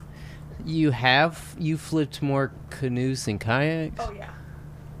you flipped more canoes than kayaks? Oh yeah.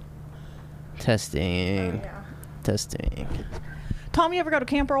 Testing. Oh yeah. Testing. Tom, you ever go to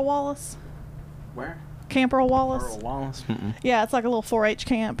Camp Earl Wallace? Where? Camp Earl Wallace. Earl Wallace. Mm-mm. Yeah, it's like a little 4-H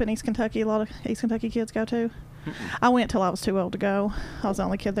camp in East Kentucky. A lot of East Kentucky kids go to. I went till I was too old to go. I was the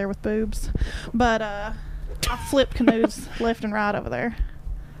only kid there with boobs. But I flipped canoes left and right over there.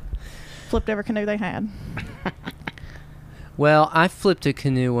 Flipped every canoe they had. Well, I flipped a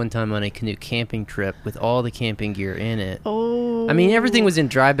canoe one time on a canoe camping trip with all the camping gear in it. Oh. I mean, everything was in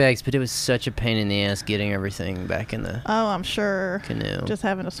dry bags, but it was such a pain in the ass getting everything back in the Oh, I'm sure. canoe. Just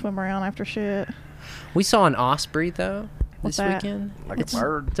having to swim around after shit. We saw an osprey, though, What's this that? weekend. Like a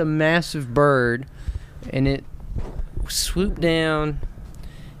bird? It's a massive bird, and it swooped down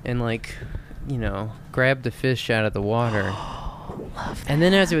and, like, you know, grabbed the fish out of the water. And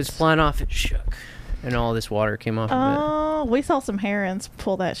then as it was flying off, it shook, and all this water came off of Oh, we saw some herons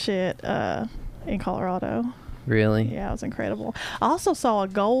pull that shit in Colorado. it. Really? Yeah, it was incredible. I also saw a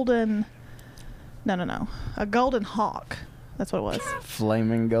golden... No. A golden hawk. That's what it was.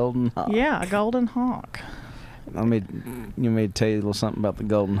 Flaming golden hawk. Yeah, a golden hawk. You want me to tell you a little something about the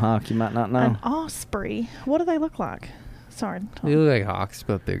golden hawk you might not know? An osprey. What do they look like? Sorry. Tom. They look like hawks,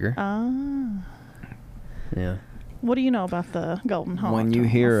 but bigger. Ah. Yeah. What do you know about the golden hawk? When you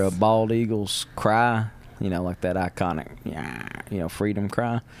hear a Thomas? bald eagle's cry, you know, like that iconic, freedom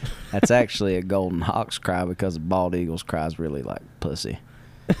cry, that's actually a golden hawk's cry because a bald eagle's cry is really like pussy.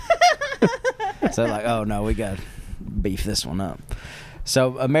 So like, oh no, we got to beef this one up.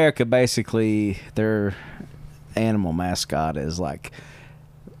 So America, basically, their animal mascot is like,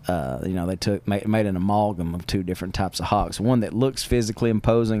 they made an amalgam of two different types of hawks. One that looks physically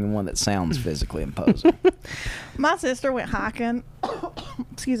imposing and one that sounds physically imposing. My sister went hiking,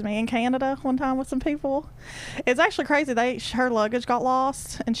 in Canada one time with some people. It's actually crazy. Her luggage got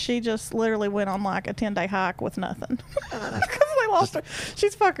lost, and she just literally went on like a 10-day hike with nothing. Because they lost her.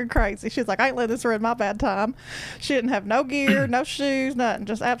 She's fucking crazy. She's like, I ain't let this ruin my bad time. She didn't have no gear, no shoes, nothing.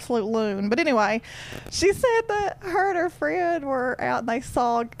 Just absolute loon. But anyway, she said that her and her friend were out and they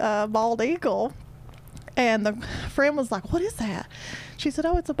saw a bald eagle. And the friend was like, what is that? She said,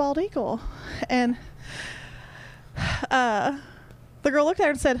 oh, it's a bald eagle. And the girl looked at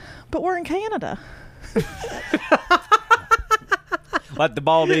her and said, but we're in Canada. Like the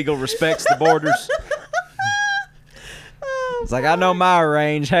bald eagle respects the borders. It's like, I know my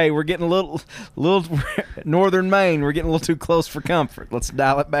range. Hey, we're getting a little northern Maine. We're getting a little too close for comfort. Let's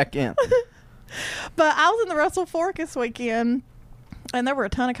dial it back in. But I was in the Russell Fork this weekend, and there were a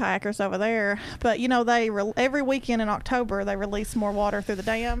ton of kayakers over there. But, you know, every weekend in October, they release more water through the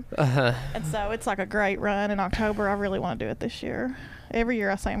dam. Uh-huh. And so it's like a great run in October. I really want to do it this year. Every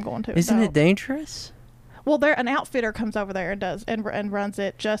year I say I'm going to. Isn't so. it dangerous? Well, an outfitter comes over there and does and runs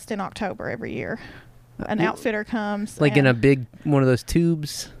it just in October every year. An outfitter comes. Like in a big one of those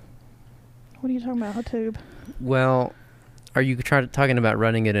tubes? What are you talking about? A tube? Well, are you talking about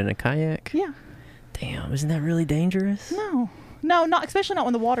running it in a kayak? Yeah. Damn, isn't that really dangerous? No, not especially not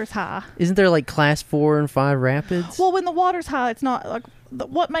when the water's high. Isn't there like class 4 and 5 rapids? Well, when the water's high, it's not like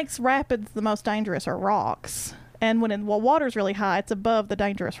what makes rapids the most dangerous are rocks. And when water's really high, it's above the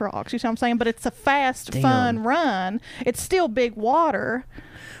dangerous rocks. You see what I'm saying? But it's a fast, fun run. It's still big water.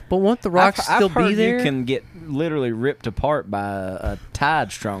 But won't the rocks still I've heard be there? You can get literally ripped apart by a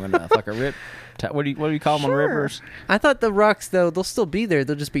tide strong enough, like a rip. What do you call them on rivers? I thought the rocks, though, they'll still be there.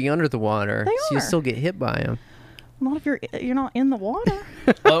 They'll just be under the water. They so you'll are. still get hit by them. Not if you're not in the water.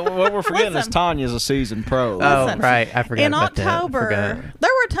 Well, what we're forgetting Listen. is Tanya's a seasoned pro. Listen, Oh, right. I forgot in about October, that. there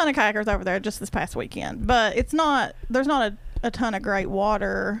were a ton of kayakers over there just this past weekend, but there's not a ton of great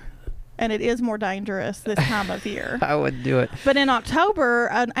water, and it is more dangerous this time of year. I wouldn't do it. But in October,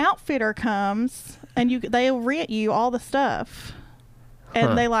 an outfitter comes and they'll rent you all the stuff, and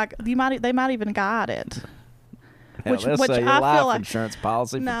Huh. they might even guide it. Hell, which they'll say your I life feel like insurance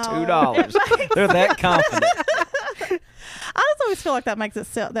policy No, for $2. it makes They're that confident. I just always feel like that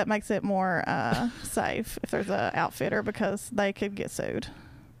makes it more safe if there's a outfitter, because they could get sued.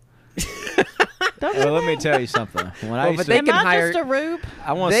 Don't you Well, let me think? tell you something. When I Well, used but to, they Am can I hire- just a rube?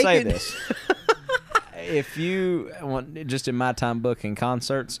 I want to they say can- this. If you want, just in my time booking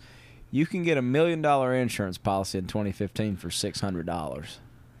concerts, you can get $1 million insurance policy in 2015 for $600.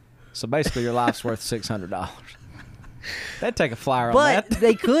 So basically, your life's worth $600. That'd take a flyer on But that.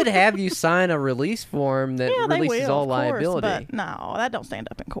 they could have you sign a release form that Yeah, they releases will, all of course, liability. but no, that don't stand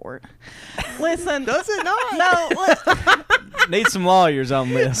up in court. Listen, Does it not? no. Need some lawyers on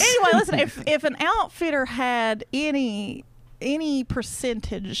this. Anyway, listen. If an outfitter had any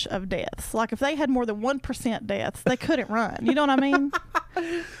percentage of deaths, like if they had more than 1% deaths, they couldn't run. You know what I mean?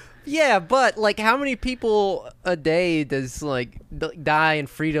 Yeah, but like, how many people a day does like die in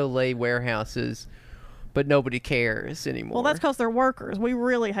Frito-Lay warehouses, but nobody cares anymore? Well, that's because they're workers. We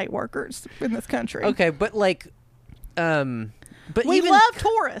really hate workers in this country. Okay, but like, but We even love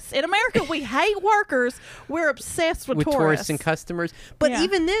tourists. In America, we hate workers. We're obsessed with tourists and customers. But Yeah.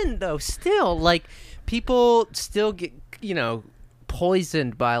 even then, though, still like people still get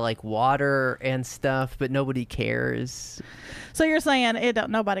poisoned by like water and stuff, but nobody cares. So you're saying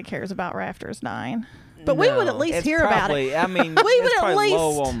nobody cares about rafters dying. But we would at least It's hear about probably, it. I mean, We would it's at probably least-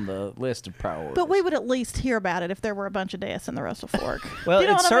 low on the list of priorities. But we would at least hear about it if there were a bunch of deaths in the Russell Fork. Well, Do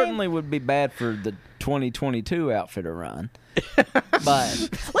you know it what I mean? certainly would be bad for the 2022 outfitter run. But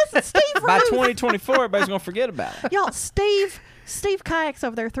Listen, Steve by Ruth. 2024, everybody's going to forget about it. Y'all, Steve kayaks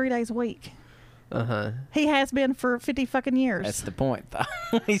over there 3 days a week. He has been for 50 fucking years. That's the point,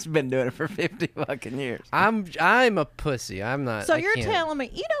 though. He's been doing it for 50 fucking years. I'm a pussy. I'm not. So I you're can't. telling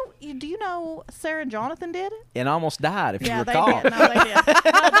me, do you know Sarah and Jonathan did it? And almost died, if you Yeah, they recall. did. No, they did. And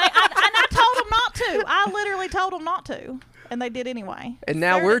I told them not to. I literally told them not to. And they did anyway. And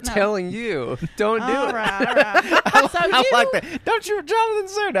now Sarah we're didn't know. telling you, don't do All it. right, all right. So I you, like that. Don't you, Jonathan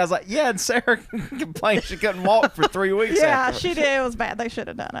Sarah? And I was like, yeah, and Sarah complained she couldn't walk for 3 weeks yeah, afterwards. she did. It was bad. They should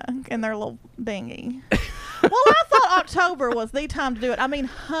have done it in their little dinghy. Well, I thought October was the time to do it. I mean,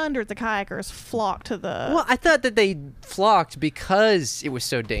 hundreds of kayakers flocked to the. Well, I thought that they flocked because it was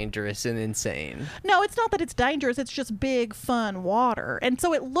so dangerous and insane. No, it's not that it's dangerous. It's just big, fun water. And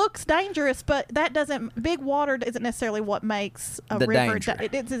so it looks dangerous, but that doesn't. Big water isn't necessarily what makes a The river. danger.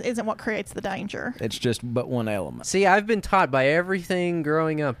 It isn't what creates the danger. It's just but one element. See, I've been taught by everything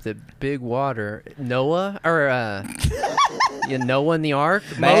growing up that big water, Noah Noah and the Ark,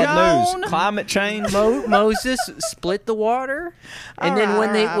 Bad Joan. news. Climate change. Moses split the water, and then when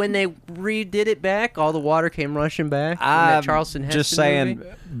Alright. they redid it back, all the water came rushing back. in I'm that Charleston Heston just saying, movie.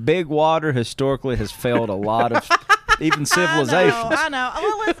 big water historically has failed a lot of even civilizations. I know.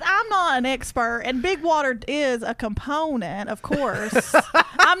 Well, listen, I'm not an expert, and big water is a component, of course.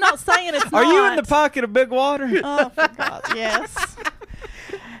 I'm not saying it's Are not. you in the pocket of big water? Oh, for God, yes.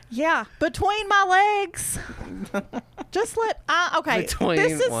 Yeah, between my legs. Just okay. Between-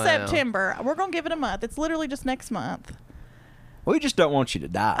 This is wow. September. We're gonna give it a month. It's literally just next month. We just don't want you to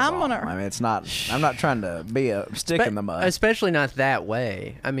die. I'm Bob. gonna- I mean, it's not. I'm not trying to be a stick in the mud. Especially not that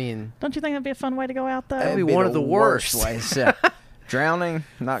way. I mean, Don't you think that'd be a fun way to go out though? That'd be It'd one of the worst. ways. Yeah. Drowning,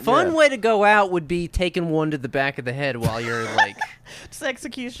 not fun good. way to go out would be taking one to the back of the head while you're like, Just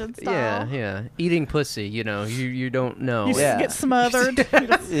execution style. yeah, eating pussy. You don't know. You Yeah. get smothered. You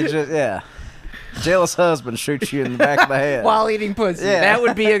just- You just, yeah. Jealous husband shoots you in the back of the head. While eating pussy. Yeah. That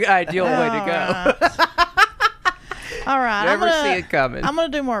would be an ideal way to go. All right. Never see it coming. I'm gonna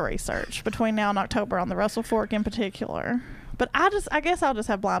do more research between now and October on the Russell Fork in particular. But I guess I'll just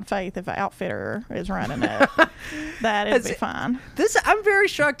have blind faith if an outfitter is running it. That'd be fine. I'm very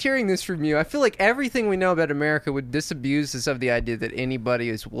shocked hearing this from you. I feel like everything we know about America would disabuse us of the idea that anybody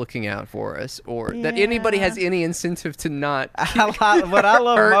is looking out for us or that anybody Yeah. has any incentive to not. What I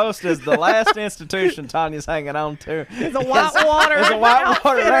love Hurt. most is the last institution Tanya's hanging on to. It's a whitewater. It's a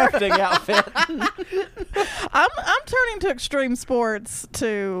whitewater rafting outfit. I'm turning to extreme sports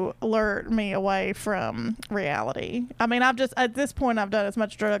to lure me away from reality. I mean, at this point I've done as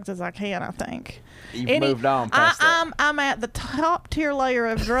much drugs as I can. I think You've moved on past that. I'm at the top tier layer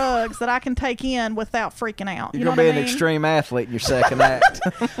of drugs that I can take in without freaking out. You're You know going to be what I an mean? extreme athlete in your second act.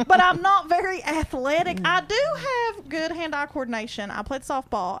 But I'm not very athletic. I do have good hand-eye coordination. I played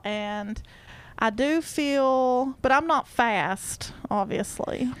softball, and I do feel, but I'm not fast,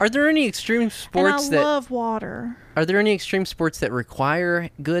 obviously. Are there any extreme sports And I that love water. are there any extreme sports that require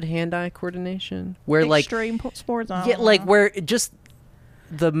good hand-eye coordination? Where Extreme sports. yeah, like where just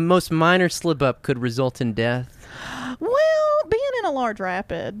the most minor slip up could result in death. Well, being in a large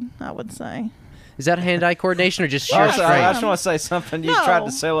rapid, I would say. Is that hand-eye coordination or just sheer Also, I strength? just want to say something you No. tried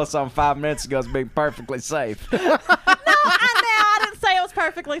to sell us on 5 minutes ago as being perfectly safe. I didn't say it was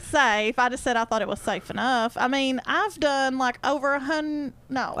perfectly safe. I just said I thought it was safe enough. I mean, I've done like over 100.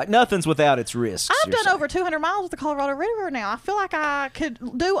 No. Like nothing's without its risks. I've you're done saying. over 200 miles with the Colorado River now. I feel like I could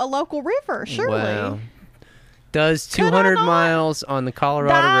do a local river, surely. Wow. Does Could I 200 not? miles on the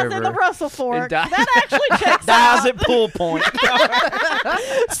Colorado Dies River. in the Russell Fork. dies- That actually checks Dies out. at pool point.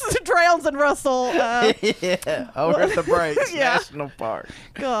 Drowns in Russell. Yeah, over at the Breaks Yeah. National Park.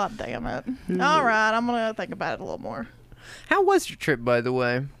 God damn it. All right, I'm going to think about it a little more. How was your trip, by the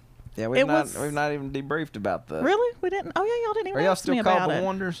way? Yeah, It we've was- not even debriefed about the. Really? We didn't? Oh, yeah, y'all didn't even Are y'all ask me still about called it. the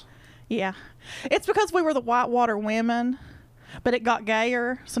Wonders? Yeah. It's because we were the Whitewater Women, but it got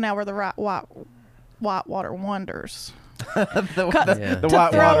gayer, so now we're the Whitewater Wonders. the to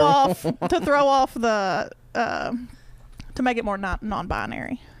white throw water. off to throw off the to make it more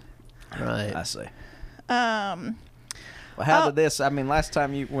non-binary. Right. I see. Um, Well, how did this? I mean, last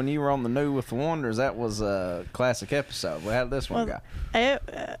time when you were on the New with the Wonders, that was a classic episode. Well, how did this one go?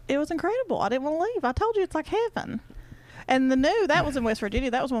 it was incredible. I didn't want to leave. I told you it's like heaven. And the New, that was in West Virginia.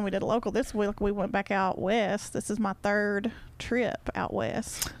 That was when we did a local. This week we went back out west. This is my third trip out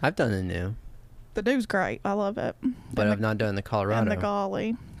west. I've done the New, The New's great. I love it. but I've not done the Colorado. And the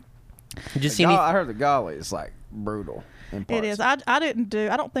Golly. Did you see any? I heard the Golly is like brutal. In parts. It is. I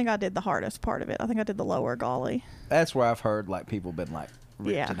don't think I did the hardest part of it. I think I did the lower Golly. That's where I've heard like people been like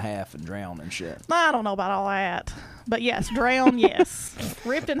ripped Yeah. in half and drowned and shit. I don't know about all that. But yes, drown, yes.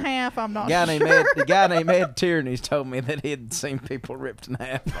 Ripped in half, I'm not The guy named Ed Tierney's told me that he'd seen people ripped in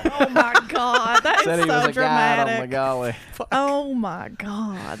half. Oh my God. That Said is he was so a guide on the dramatic. Golly. Oh my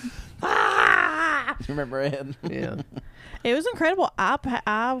God. Ah! You remember Ed? Yeah. It was incredible.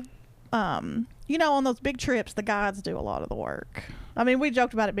 You know, on those big trips, the guides do a lot of the work. I mean, we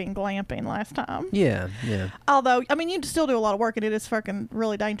joked about it being glamping last time. Yeah. Yeah. Although, I mean, you still do a lot of work, and it is fucking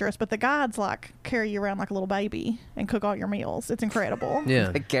really dangerous. But the guides like carry you around like a little baby and cook all your meals. It's incredible.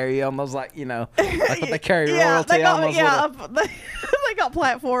 Yeah. They carry you on those like they carry Yeah, royalty they got, on those yeah, little. they got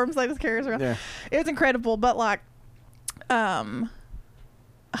platforms. They just carry us around. Yeah. It's incredible, but like,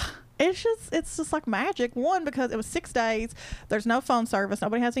 it's just like magic. One, because it was 6 days. There's no phone service.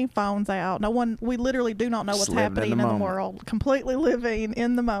 Nobody has any phones out. No one. We literally do not know Just what's living in happening the in the moment. world. Completely living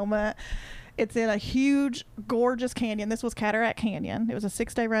in the moment. It's in a huge, gorgeous canyon. This was Cataract Canyon. It was a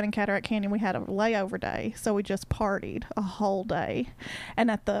 6-day run in Cataract Canyon. We had a layover day, so we just partied a whole day. And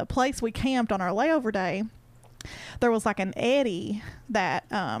at the place we camped on our layover day, there was like an eddy that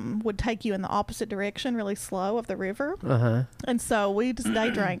would take you in the opposite direction really slow of the river. Uh-huh. And so we just day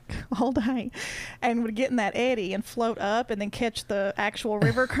drank all day and would get in that eddy and float up and then catch the actual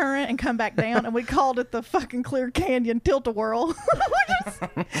river current and come back down. And we called it the fucking Clear Canyon Tilt-A-Whirl.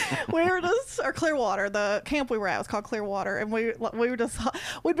 we were just, or Clearwater, the camp we were at was called Clearwater. And we were just,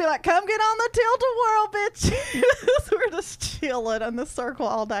 we'd be like, come get on the Tilt-A-Whirl, bitch. We were just chilling in the circle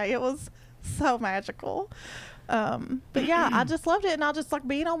all day. It was so magical. But yeah, I just loved it, and I just like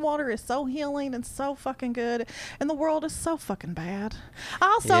being on water is so healing and so fucking good, and the world is so fucking bad. I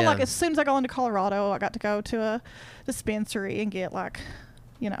also like as soon as I go into Colorado, I got to go to a dispensary and get like,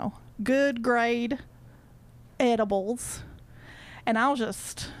 good grade edibles, and I was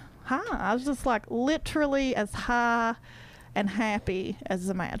just high. I was just like literally as high and happy as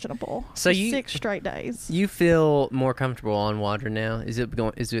imaginable. So for you- 6 straight days. You feel more comfortable on water now? Is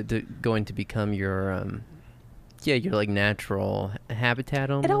it going to become your your like natural habitat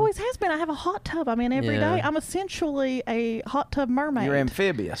almost? It always has been. I have a hot tub. I mean, every Yeah. day. I'm essentially a hot tub mermaid. You're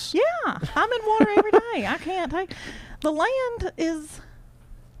amphibious. Yeah, I'm in water every day. I can't take. The land is.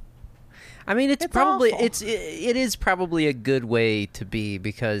 I mean, it's It's probably awful. it is probably a good way to be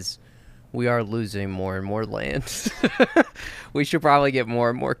because we are losing more and more land. We should probably get more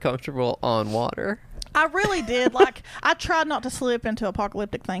and more comfortable on water. I really did. Like, I tried not to slip into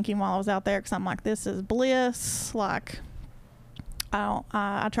apocalyptic thinking while I was out there because I'm like, this is bliss. Like,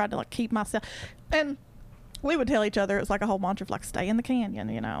 I tried to like keep myself, and we would tell each other, it was like a whole bunch of like, stay in the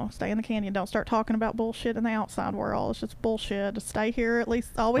canyon, stay in the canyon. Don't start talking about bullshit in the outside world. It's just bullshit. Just stay here at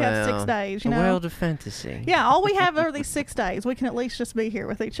least. All we have 6 days, A world of fantasy. Yeah, all we have are these 6 days. We can at least just be here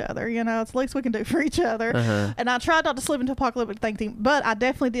with each other. It's the least we can do for each other. Uh-huh. And I tried not to slip into apocalyptic thinking, but I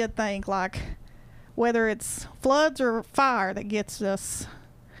definitely did think, like, whether it's floods or fire that gets us,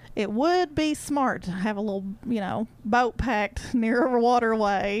 it would be smart to have a little, boat packed near a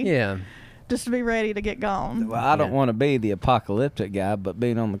waterway. Yeah. Just to be ready to get gone. Well, I don't Yeah. want to be the apocalyptic guy, but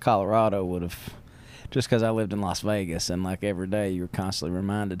being on the Colorado would have, just because I lived in Las Vegas and like every day you were constantly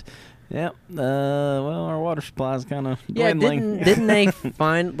reminded, yep, well, our water supply is kind of Yeah, dwindling. didn't they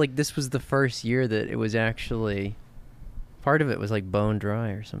find like this was the first year that it was actually part of it was like bone dry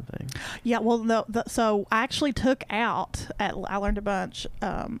or something. Yeah, well, so I actually took out. I learned a bunch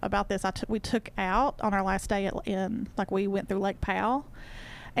about this. We took out on our last day we went through Lake Powell,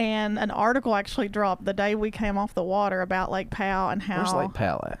 and an article actually dropped the day we came off the water about Lake Powell and how Where's Lake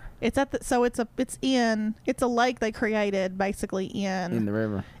Powell at? it's at the. So it's a lake they created basically In the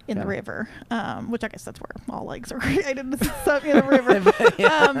river. in the Kinda. river, which I guess that's where all lakes are created, so in the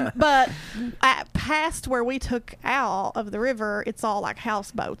river. But past where we took out of the river, it's all like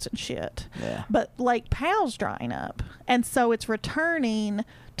houseboats and shit. Yeah. But Lake Powell's drying up, and so it's returning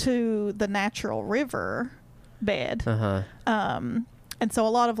to the natural river bed. Uh-huh. And so a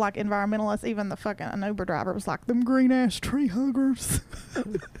lot of like environmentalists, even the fucking an Uber driver was like, them green ass tree huggers.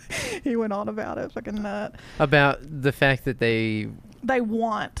 He went on about it, fucking nut. About the fact that they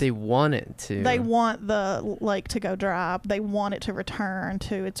want it to. They want the lake to go dry. They want it to return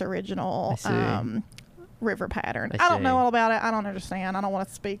to its original river pattern. I don't know all about it. I don't understand. I don't want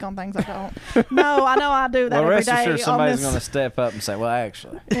to speak on things I don't. No, I know I do that every day. Well, rest assured somebody's going to step up and say, well,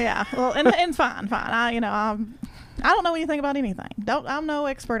 actually. Yeah. Well, and fine. I don't know anything about anything. I'm no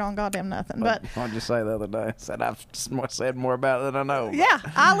expert on goddamn nothing. But what'd you say the other day? I said I've said more about it than I know. Yeah,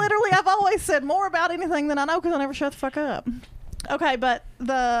 I've always said more about anything than I know because I never shut the fuck up. Okay, but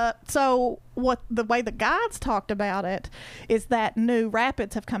the way the guides talked about it is that new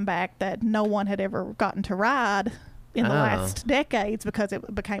rapids have come back that no one had ever gotten to ride in the last decades because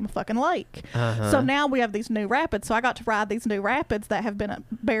it became a fucking lake. So now we have these new rapids. So I got to ride these new rapids that have been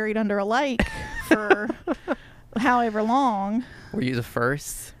buried under a lake for however long. Were you the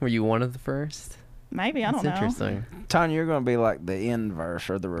first? Were you one of the first? Maybe, I don't know. Interesting. Tanya, you're going to be like the inverse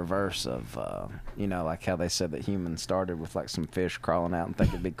or the reverse of, like how they said that humans started with like some fish crawling out and think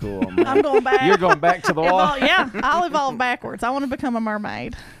it'd be cool. I'm going back. You're going back to the water. Yeah, I'll evolve backwards. I want to become a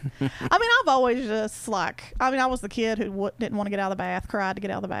mermaid. I've always just I was the kid who didn't want to get out of the bath, cried to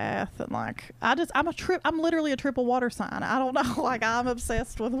get out of the bath. And I'm literally a triple water sign. I don't know. Like, I'm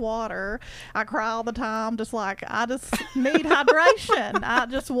obsessed with water. I cry all the time. I just need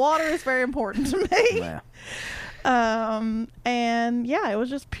hydration. Water is very important to me. Yeah. And yeah, it was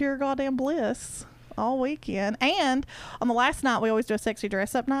just pure goddamn bliss all weekend. And on the last night, we always do a sexy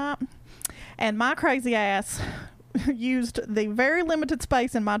dress up night. And my crazy ass used the very limited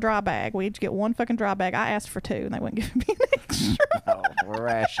space in my dry bag. We each get one fucking dry bag. I asked for 2 and they wouldn't give me an extra. Oh, we're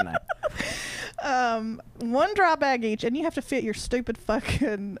rationing. One dry bag each, and you have to fit your stupid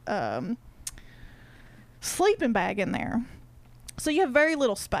fucking sleeping bag in there. So you have very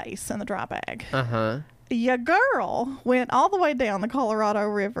little space in the dry bag. Your girl went all the way down the Colorado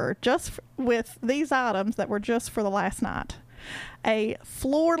River just with these items that were just for the last night. A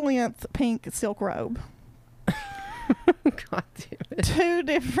floor-length pink silk robe. God damn it. 2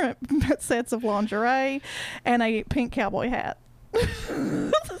 different sets of lingerie and a pink cowboy hat.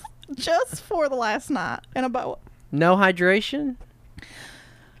 Just for the last night. And a boa. No hydration?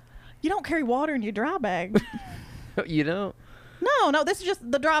 You don't carry water in your dry bag. You don't? No, this is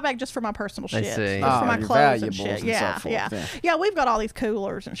just the dry bag just for my personal shit. I see. Just for my your clothes and valuables shit. and Yeah, so forth, yeah. We've got all these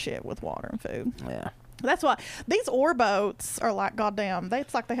coolers and shit with water and food. Yeah. That's why these ore boats are like goddamn.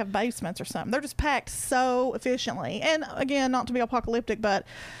 It's like they have basements or something. They're just packed so efficiently. And again, not to be apocalyptic, but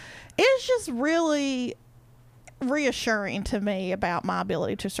it's just really reassuring to me about my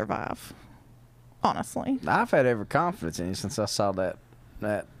ability to survive. Honestly, I've had every confidence in you since I saw that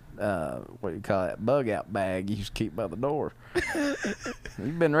what do you call that bug out bag you used to keep by the door.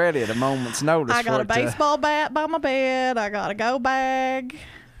 You've been ready at a moment's notice. I got a baseball bat by my bed. I got a go bag.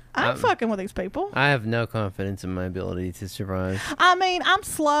 I'm fucking with these people. I have no confidence in my ability to survive. I'm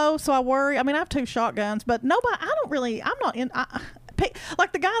slow, so I worry. I have 2 shotguns, but nobody. I'm not in.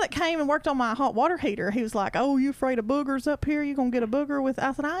 Like the guy that came and worked on my hot water heater, he was like, "Oh, you afraid of boogers up here? You gonna get a booger with?"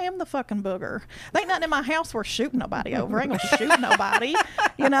 I said, "I am the fucking booger. There ain't nothing in my house worth shooting nobody over. I ain't gonna shoot nobody,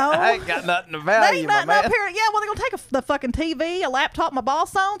 you know. I ain't got nothing to There value, ain't my nothing man. up here. Yeah, well, they're gonna take the fucking TV, a laptop, my ball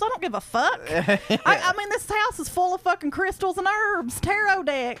zones. I don't give a fuck. This house is full of fucking crystals and herbs, tarot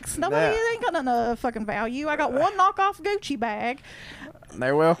decks. Nobody ain't got nothing of fucking value. I got one knockoff Gucci bag.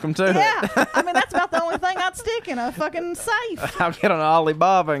 They're welcome to it. That's about the only thing I'd stick in a fucking safe. I'll get on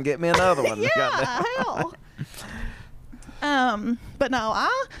Alibaba and get me another one. Yeah, hell. But no,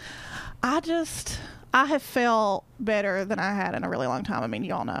 I have felt better than I had in a really long time.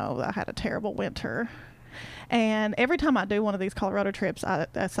 Y'all know I had a terrible winter. And every time I do one of these Colorado trips, I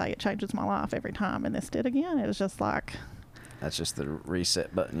say it changes my life every time. And this did again. It was just like... That's just the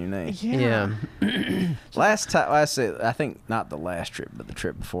reset button you need. Yeah. Last time, I think not the last trip, but the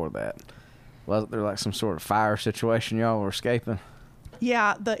trip before that. Wasn't there like some sort of fire situation y'all were escaping?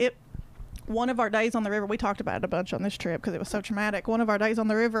 Yeah, one of our days on the river, we talked about it a bunch on this trip because it was so traumatic. One of our days on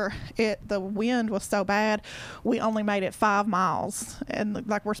the river, the wind was so bad, we only made it 5 miles, and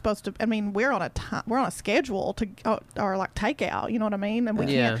like we're supposed to. We're on a schedule to or like takeout. You know what I mean? And we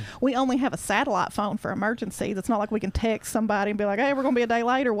can't. We only have a satellite phone for emergencies. It's not like we can text somebody and be like, "Hey, we're gonna be a day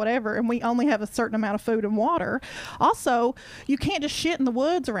late" or whatever. And we only have a certain amount of food and water. Also, you can't just shit in the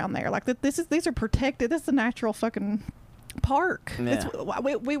woods around there. Like these are protected. This is a natural fucking park. Yeah.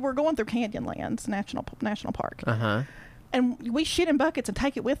 We were going through Canyonlands National Park. And we shit in buckets and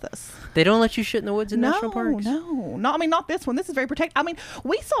take it with us. They don't let you shit in the woods in national parks? No. Not this one. This is very protected.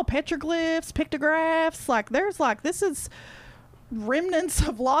 We saw petroglyphs, pictographs. This is remnants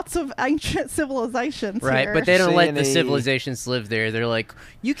of lots of ancient civilizations Right, here. but they don't let the See any- civilizations live there. They're like,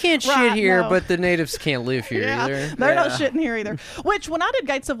 you can't shit Right, here, no. but the natives can't live here yeah, either. they're not Yeah. shitting here either. Which, when I did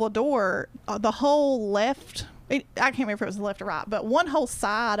Gates of Lador, the whole left, I can't remember if it was the left or right, but one whole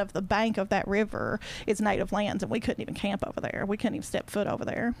side of the bank of that river is native lands, and we couldn't even camp over there. We couldn't even step foot over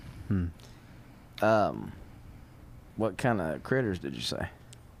there. What kind of critters did you say?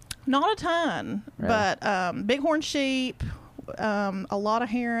 Not a ton, Really? but bighorn sheep, a lot of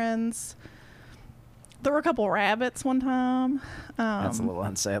herons. There were a couple rabbits one time. That's a little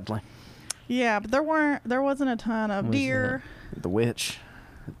unsettling. Yeah, but there wasn't a ton of Wasn't deer. The witch.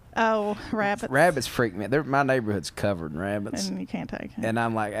 Oh, rabbits. Rabbits freak me. My neighborhood's covered in rabbits. And you can't take it. And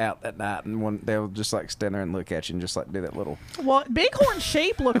I'm like out at night, and they'll just like stand there and look at you and just like do that little. Well, bighorn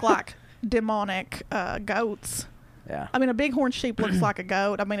sheep look like demonic goats. Yeah. I mean, a bighorn sheep looks like a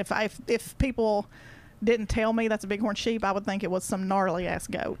goat. I mean, if people didn't tell me that's a bighorn sheep, I would think it was some gnarly ass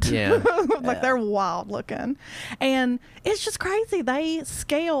goat. Yeah. Like they're wild looking. And it's just crazy. They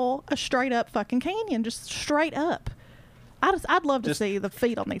scale a straight up fucking canyon, just straight up. I'd love to see the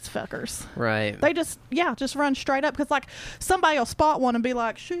feet on these fuckers. Right. They just run straight up, because like somebody will spot one and be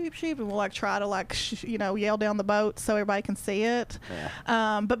like sheep, and we'll like try to like yell down the boat so everybody can see it.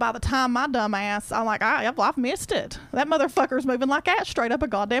 Yeah. But by the time my dumb ass, I'm like, I've missed it. That motherfucker's moving like that straight up a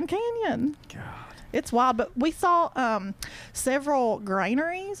goddamn canyon. God. It's wild. But we saw several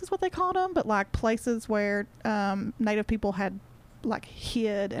granaries is what they called them, but like places where native people had like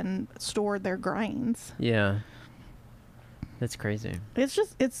hid and stored their grains. Yeah. That's crazy.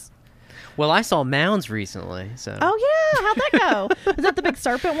 It's Well, I saw mounds recently, so. Oh yeah, how'd that go? Is that the big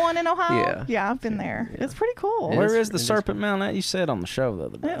serpent one in Ohio? Yeah. I've been there. Yeah. It's pretty cool. It Where is- is the it is Serpent Mound that you said on the show the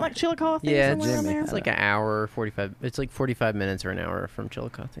other Isn't day? it like Chillicothe? Yeah, somewhere in Jimmy. there? It's like an hour, 45. It's like 45 minutes or an hour from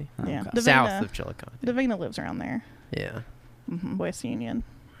Chillicothe. Yeah, Okay. South of Chillicothe. Davina lives around there. Yeah. West Union,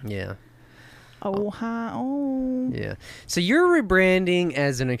 Yeah. Ohio. Yeah. So you're rebranding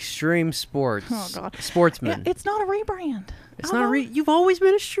as an extreme sports Oh, God. sportsman. It's not a rebrand. It's I not a don't- re- You've always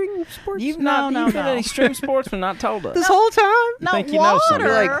been a extreme sports. You've No, not no, you've been no. an extreme sportsman, not told us. this whole time. Not think you know water. something.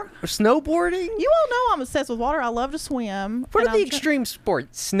 You're like snowboarding. You all know I'm obsessed with water. I love to swim. What and are the I'm tr- extreme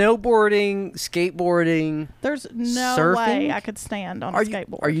sports? Snowboarding, skateboarding. There's no surfing? way I could stand on Are a you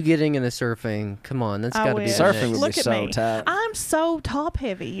skateboard. are you getting into surfing? Come on, that's I got to be wish. the Surfing next. would Look be at so me. tight. I'm so top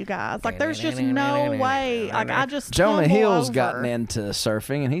heavy, you guys. Like, there's just no way. Like, I just Jonah tumble Hill's over. gotten into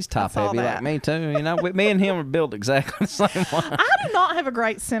surfing, and he's top saw heavy that. like me too. You know, me and him are built exactly the same way. I do not have a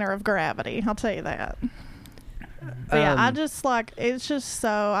great center of gravity. I'll tell you that. But yeah, I just like, it's just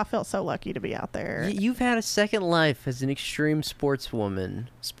so, I felt so lucky to be out there. You've had a second life as an extreme sportswoman.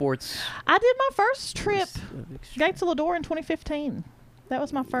 I did my first trip, Extreme. Gates of Lador, in 2015. That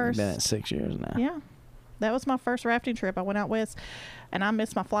was my first. Been at 6 years now. Yeah. That was my first rafting trip. I went out west, and I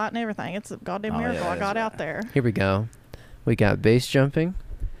missed my flight and everything. It's a goddamn Oh, yeah, miracle I it got is out right. there. Here we go. We got base jumping.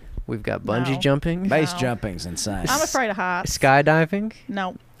 We've got bungee No. jumping. Base No. jumping's insane. I'm afraid of heights. Skydiving.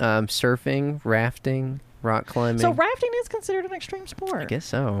 No. Surfing. Rafting. Rock climbing. So rafting is considered an extreme sport. I guess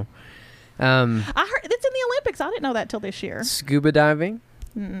so. I heard it's in the Olympics. I didn't know that till this year. Scuba diving.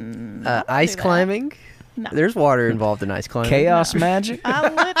 I won't Ice do that. climbing. No. There's water involved in ice climbing. Chaos magic. I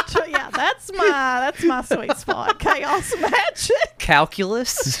literally, yeah, that's my sweet spot. Chaos magic.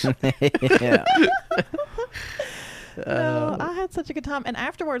 Calculus. Yeah. No, I had such a good time. And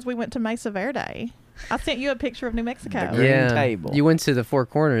afterwards, we went to Mesa Verde. I sent you a picture of New Mexico. The green Yeah. table. You went to the Four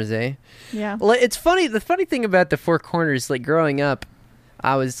Corners, eh? Yeah. Well, it's funny. The funny thing about the Four Corners, like growing up,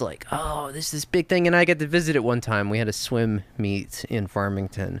 I was like, oh, this is this big thing. And I got to visit it one time. We had a swim meet in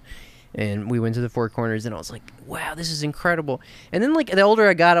Farmington. And we went to the Four Corners, and I was like, wow, this is incredible. And then, like, the older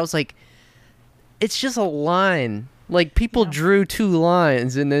I got, I was like, it's just a line. Like, people drew two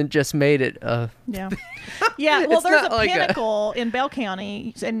lines and then just made it Yeah. Yeah. Well, It's there's a not like a- pinnacle in Bell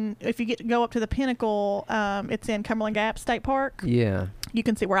County. And if you go up to the pinnacle, it's in Cumberland Gap State Park. Yeah. You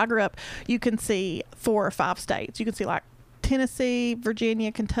can see where I grew up. You can see 4 or 5 states. You can see like Tennessee,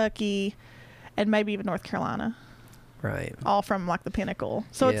 Virginia, Kentucky, and maybe even North Carolina, Right. all from like the pinnacle.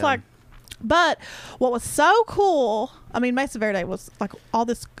 So it's Yeah. like, but what was so cool, I mean, Mesa Verde was like all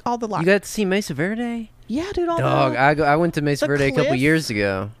the like, You got to see Mesa Verde? yeah, dude, all Dog, the I went to Mesa the Verde a couple cliff years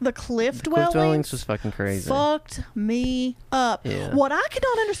ago. cliff Cliff dwellings. Dwellings was fucking crazy. Fucked me up. Yeah. What I could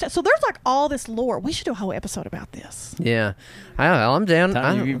not understand. So there's like all this lore. We should do a whole episode about this. Yeah. I'm down. I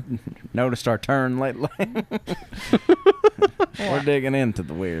Tom, don't- you noticed our turn lately? We're digging into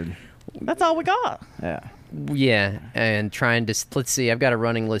the weird. That's all we got. Yeah. Yeah, and trying to let's see. I've got a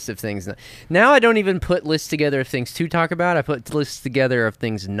running list of things now. I don't even put lists together of things to talk about. I put lists together of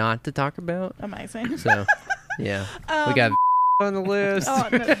things not to talk about. Amazing. So, yeah, we got on the list. Oh,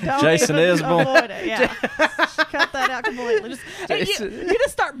 no, don't Jason even Isbell. avoid it. Yeah, cut that out completely. You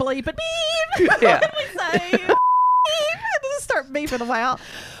just start bleeping. Beep. Yeah. What did we say? Just start beeping them out.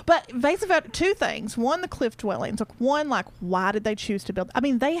 But basically, two things. One, the cliff dwellings. One, like, why did they choose to build? I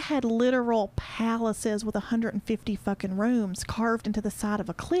mean, they had literal palaces with 150 fucking rooms carved into the side of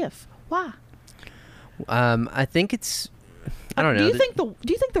a cliff. Why? I think it's. I don't know. Do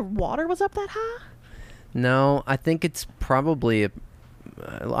you think the water was up that high? No, I think it's probably it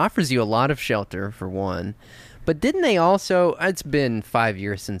offers you a lot of shelter for one. But didn't they also? It's been 5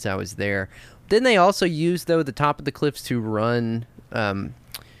 years since I was there. Didn't they also use though the top of the cliffs to run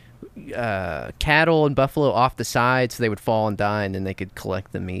cattle and buffalo off the side so they would fall and die, and then they could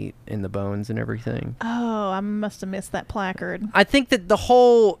collect the meat and the bones and everything? Oh, I must have missed that placard. I think that the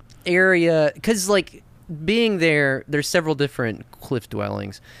whole area, because like being there, there's several different cliff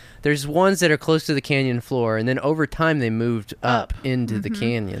dwellings. There's ones that are close to the canyon floor, and then over time they moved up into the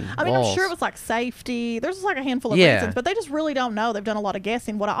canyon I mean, walls. I'm sure it was like safety. There's just like a handful of Yeah. reasons, but they just really don't know. They've done a lot of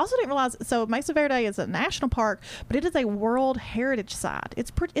guessing. What I also didn't realize, so Mesa Verde is a national park, but it is a World Heritage Site.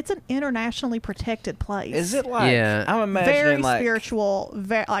 It's an internationally protected place. Is it like? Yeah. I'm imagining Very like spiritual.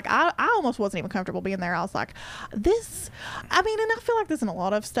 Like I almost wasn't even comfortable being there. I was like, this. I mean, and I feel like this in a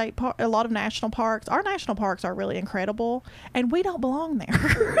lot of a lot of national parks. Our national parks are really incredible, and we don't belong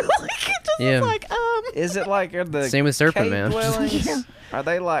there. Like, it just Yeah. is like Is it like are the Same with Serpent cave Man. dwellings? Are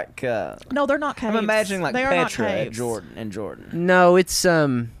they like? No, they're not caves. I'm imagining like they are not Petra at caves. Jordan. No,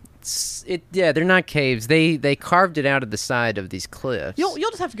 they're not caves. They carved it out of the side of these cliffs. You'll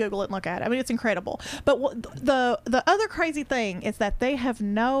just have to Google it and look at it. I mean, it's incredible. But the other crazy thing is that they have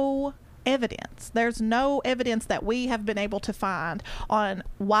no evidence. There's no evidence that we have been able to find on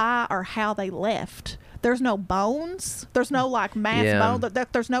why or how they left. There's no bones. There's no like mass bone.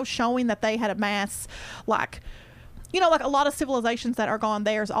 There's no showing that they had a mass like. You know, like a lot of civilizations that are gone,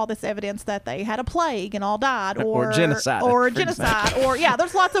 there's all this evidence that they had a plague and all died, Or genocide, or for genocide, or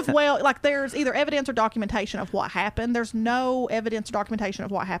there's lots of like there's either evidence or documentation of what happened. There's no evidence or documentation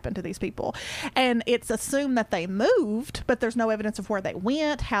of what happened to these people, and it's assumed that they moved, but there's no evidence of where they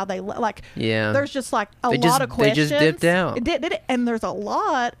went, how they like. Yeah. There's just like a They lot just- of questions. they just dipped out. Did it? And there's a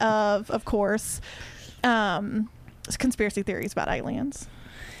lot of course, conspiracy theories about aliens.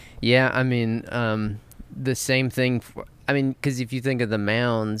 Yeah, I mean, the same thing. Because if you think of the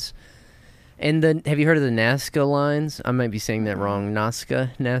mounds, and have you heard of the Nazca lines? I might be saying that wrong.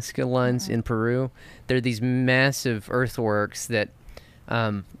 Nazca lines in Peru. They're these massive earthworks that,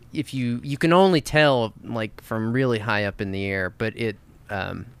 if you can only tell like from really high up in the air, but it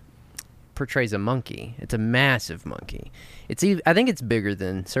portrays a monkey. It's a massive monkey. I think it's bigger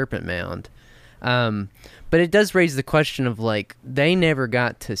than Serpent Mound. But it does raise the question of like they never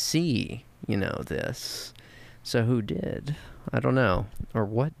got to see, this. So who did? I don't know. Or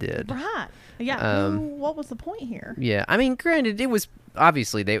what did? Right. Yeah. What was the point here? Yeah. I mean, granted, it was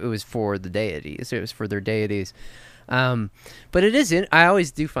obviously it was for the deities. It was for their deities. But it is. I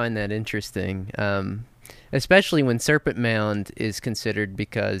always do find that interesting, especially when Serpent Mound is considered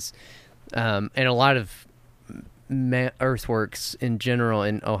because, and a lot of earthworks in general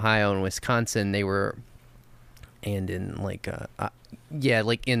in Ohio and Wisconsin, they were, and in like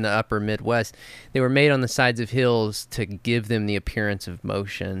in the upper Midwest, they were made on the sides of hills to give them the appearance of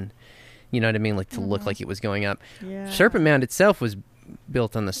motion. You know what I mean? Like to look like it was going up. Yeah. Serpent Mound itself was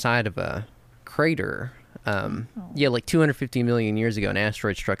built on the side of a crater. Like 250 million years ago, an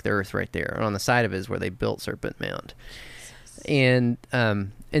asteroid struck the Earth right there. And on the side of it is where they built Serpent Mound. And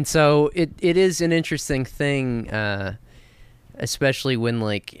so it is an interesting thing, especially when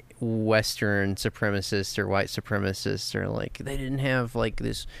like Western supremacists or white supremacists are like, they didn't have like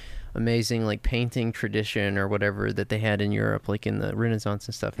this amazing like painting tradition or whatever that they had in Europe, like in the Renaissance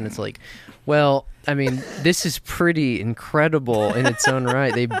and stuff. And it's like, well, I mean, this is pretty incredible in its own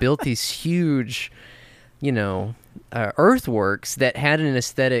right. They built these huge, earthworks that had an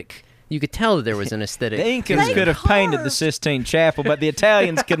aesthetic. You could tell that there was an aesthetic. The Incans could have painted the Sistine Chapel, but the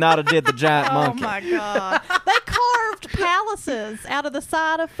Italians could not have did the giant monkey. Oh my god! They carved palaces out of the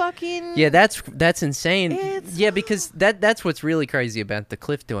side of fucking. Yeah, that's insane. It's- Because that's what's really crazy about the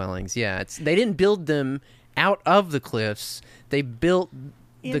cliff dwellings. Yeah, they didn't build them out of the cliffs. They built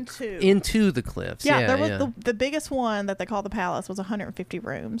into the cliffs. Yeah, Yeah, there was yeah. the biggest one that they call the palace was 150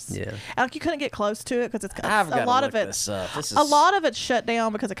 rooms. Yeah. Like you couldn't get close to it because it's I've a gotta lot look of it. this up. This is A lot of it's shut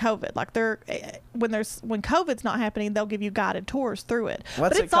down because of COVID. Like when COVID's not happening, they'll give you guided tours through it.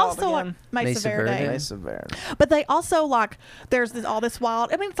 What's but it it's called also again? like Mesa Verde. Mesa Verde. But they also like there's all this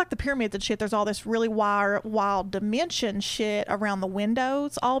wild. I mean, it's like the pyramids and shit. There's all this really wild dimension shit around the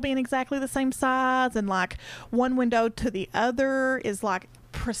windows, all being exactly the same size, and like one window to the other is like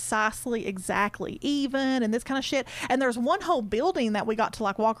precisely exactly even and this kind of shit. And there's one whole building that we got to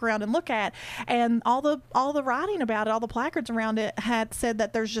like walk around and look at, and all the writing about it, all the placards around it had said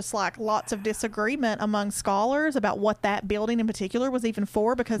that there's just like lots of disagreement among scholars about what that building in particular was even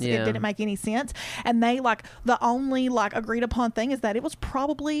for, because it didn't make any sense. And they like the only like agreed upon thing is that it was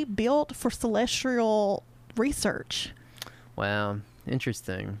probably built for celestial research. Wow.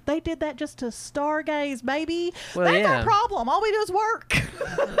 Interesting. They did that just to stargaze, baby. Well, That's yeah. our problem. All we do is work.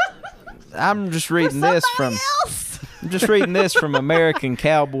 I'm just For reading this somebody from else. I'm just reading this from American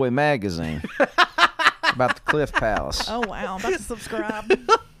Cowboy Magazine about the Cliff Palace. Oh wow, I'm about to subscribe.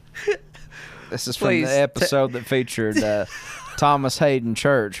 This is from Please, the episode that featured Thomas Hayden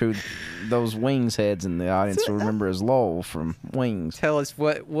Church, who those Wings heads in the audience will remember as Lowell from Wings. Tell us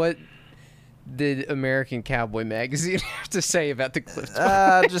what did American Cowboy Magazine have to say about the cliff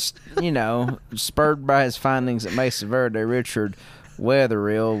dwellers? Just, spurred by his findings at Mesa Verde, Richard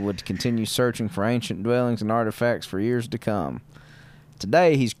Wetherill would continue searching for ancient dwellings and artifacts for years to come.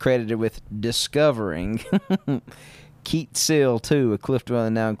 Today, he's credited with discovering Quetzal II, a cliff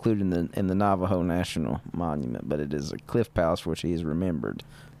dwelling now included in the Navajo National Monument, but it is a cliff palace which he is remembered,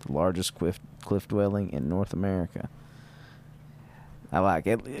 the largest cliff dwelling in North America. I like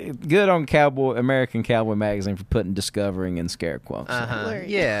it. Good on American Cowboy Magazine for putting discovering in scare quotes.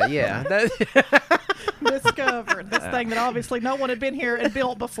 Yeah. Discovered this thing that obviously no one had been here and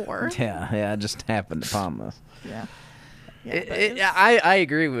built before. Yeah, it just happened upon us. Yeah. I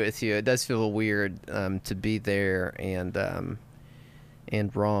agree with you. It does feel weird to be there and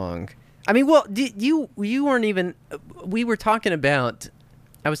wrong. I mean, well, you weren't even. We were talking about.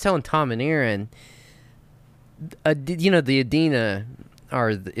 I was telling Tom and Aaron. The Adena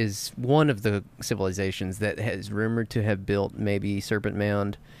is one of the civilizations that has rumored to have built maybe Serpent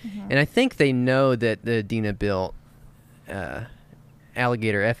Mound, and I think they know that the Adena built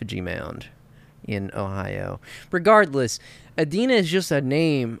Alligator Effigy Mound in Ohio. Regardless, Adena is just a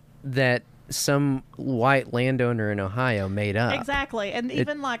name that some white landowner in Ohio made up. Exactly. And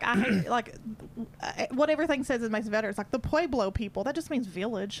even I hate what everything says in Mesa Verde, it's like the Pueblo people. That just means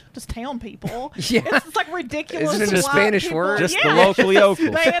village, just town people. Yeah. It's like ridiculous. Isn't it a white Spanish people. word? Just Yeah, the local yokels.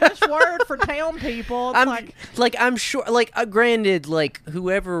 Spanish word for town people. It's I'm sure, granted,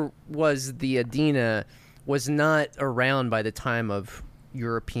 whoever was the Adena was not around by the time of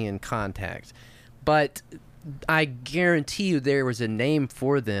European contact, but I guarantee you there was a name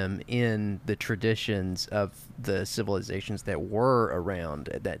for them in the traditions of the civilizations that were around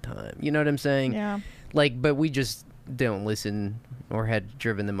at that time. You know what I'm saying? Yeah. But we just don't listen or had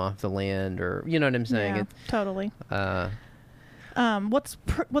driven them off the land, or you know what I'm saying? Yeah, totally. What's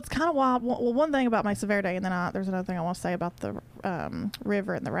What's kind of wild? Well, one thing about Mesa Verde, and then there's another thing I want to say about the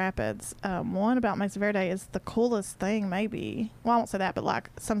river and the rapids. One about Mesa Verde is the coolest thing, maybe. Well, I won't say that, but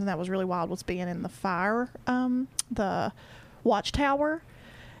something that was really wild was being in the watchtower.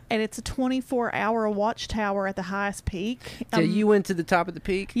 And it's a 24-hour watchtower at the highest peak. So you went to the top of the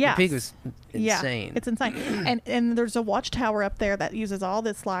peak? Yes. The peak was insane. Yeah, it's insane. and there's a watchtower up there that uses all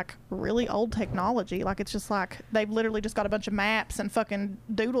this really old technology. It's just they've literally just got a bunch of maps and fucking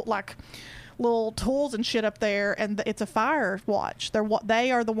doodle little tools and shit up there, and it's a fire watch.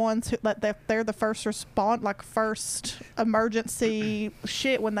 They are the ones who they're the first first emergency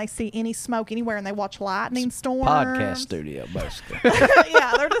shit when they see any smoke anywhere, and they watch lightning storms. Podcast studio, basically.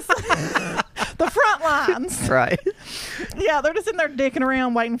 Yeah, they're just the front lines. Right. Yeah, they're just in there dicking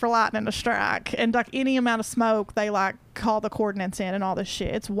around waiting for lightning to strike, and any amount of smoke, they call the coordinates in and all this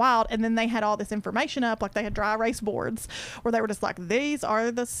shit. It's wild. And then they had all this information up, they had dry erase boards where they were just these are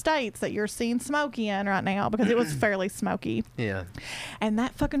the states that you're seeing smoke in right now, because it was fairly smoky. Yeah. And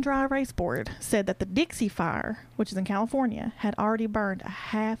that fucking dry erase board said that the Dixie Fire, which is in California, had already burned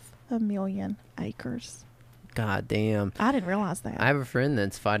 500,000 acres. God damn. I didn't realize that. I have a friend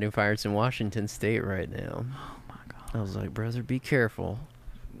that's fighting fires in Washington State right now. Oh my God. I was like, brother, be careful.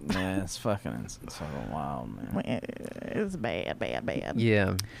 Yeah, it's fucking wild, man. It was bad.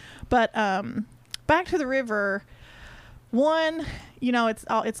 Yeah. But back to the river. One,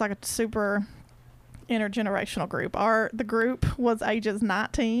 it's like a super intergenerational group. The group was ages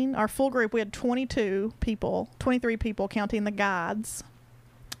 19. Our full group, we had 23 people counting the guides.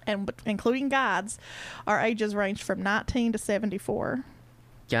 and including guides, our ages ranged from 19 to 74.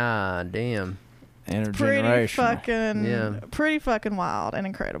 God damn. Intergenerational. Pretty fucking wild and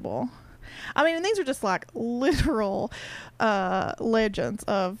incredible. I mean, and these are just like literal legends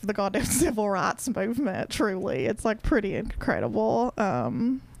of the goddamn civil rights movement. Truly, it's like pretty incredible.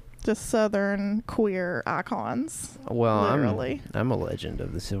 Just Southern queer icons. Well, literally. I'm a legend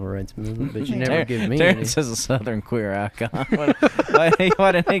of the civil rights movement, but you never give me any. Terrence is a Southern queer icon. Why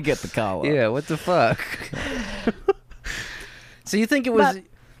didn't he get the call up? Yeah, what the fuck? So you think it was...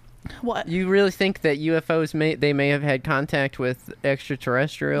 What? You really think that UFOs may have had contact with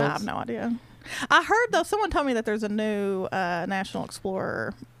extraterrestrials? I have no idea. I heard, though, someone told me that there's a new National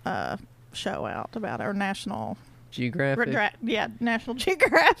Explorer show out about it, or National... Geographic? National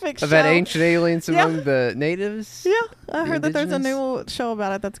Geographic show. About ancient aliens among the natives? Yeah, I heard that there's a new show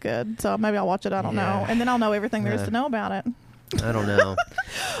about it that's good. So maybe I'll watch it. I don't know. And then I'll know everything there is to know about it. I don't know.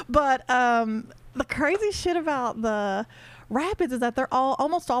 But the crazy shit about the rapids is that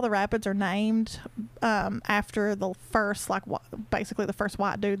almost all the rapids are named after the first, basically the first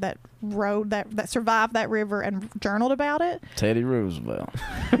white dude that rode that survived that river and journaled about it. Teddy Roosevelt.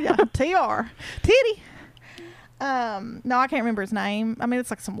 Yeah, Teddy. No, I can't remember his name. I mean, it's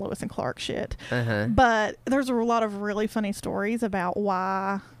like some Lewis and Clark shit. But there's a lot of really funny stories about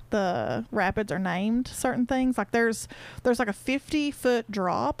why the rapids are named certain things. Like there's like a 50-foot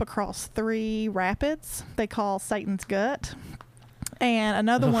drop across 3 rapids they call Satan's Gut. And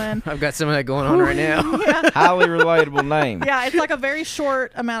another one. I've got some of that going on right now. Yeah. Highly relatable name. Yeah, it's like a very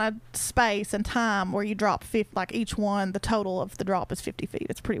short amount of space and time where you drop 50, like each one, the total of the drop is 50 feet.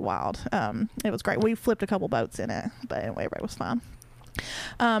 It's pretty wild. It was great. We flipped a couple boats in it, but anyway, everybody was fine.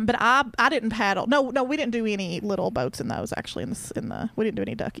 But I didn't paddle. No, we didn't do any little boats in those. Actually, we didn't do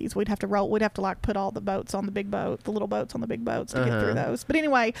any duckies. We'd have to like put all the boats on the big boat, the little boats on the big boats to get through those. But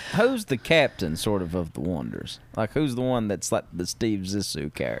anyway, who's the captain, sort of the Wonders? Like who's the one that's like the Steve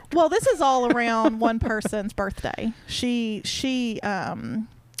Zissou character? Well, this is all around one person's birthday. She's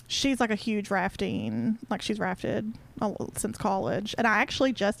like a huge rafting, like she's rafted since college. And I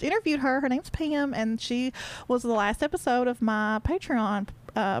actually just interviewed her. Her name's Pam, and she was the last episode of my Patreon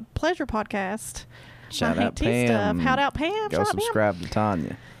pleasure podcast. Shout out Pam. Shout out Pam. Go subscribe to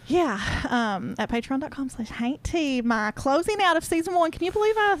Tanya. Yeah, at patreon.com/HankT. My closing out of season 1. Can you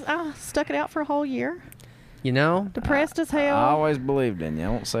believe I stuck it out for a whole year? You know? Depressed as hell. I always believed in you. I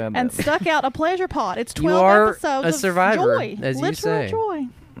won't say I didn't. And stuck out a pleasure pod. It's 12 you are episodes a survivor, of joy. as Literal you say. joy.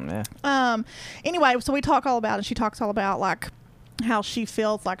 Yeah. Anyway, so we talk all about it, and she talks all about like how she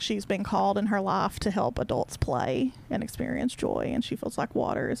feels like she's been called in her life to help adults play and experience joy, and she feels like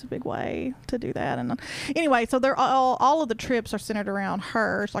water is a big way to do that. And anyway, so they're all of the trips are centered around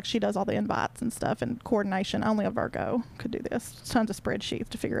her. Like she does all the invites and stuff and coordination. Only a Virgo could do this. Tons of spreadsheets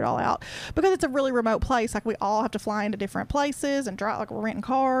to figure it all out because it's a really remote place. Like we all have to fly into different places and drive. Like we're renting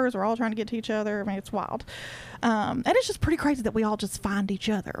cars. We're all trying to get to each other. I mean, it's wild. And it's just pretty crazy that we all just find each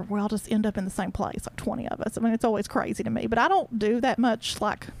other. We all just end up in the same place, like 20 of us. I mean, it's always crazy to me, but I don't do that much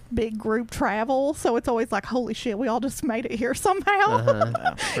like big group travel. So it's always like, holy shit, we all just made it here somehow.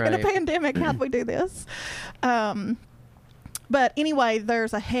 In a pandemic. How'd we do this? But anyway,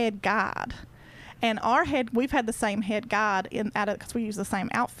 there's a head guide. And we've had the same head guide because we use the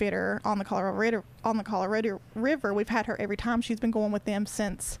same outfitter on the Colorado River. We've had her every time. She's been going with them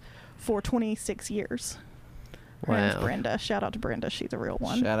for 26 years. Her name's Brenda. Shout out to Brenda. She's a real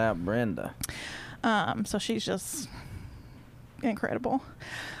one. Shout out Brenda. So she's just incredible.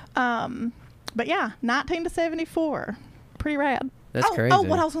 But yeah, 19 to 74. Pretty rad. That's crazy. Oh,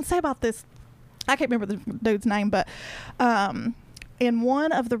 what I was going to say about this, I can't remember the dude's name, but in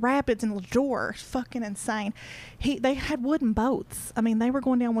one of the rapids in Lejour, fucking insane, they had wooden boats. I mean, they were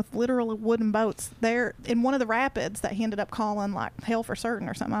going down with literal wooden boats. There in one of the rapids that he ended up calling like hell for certain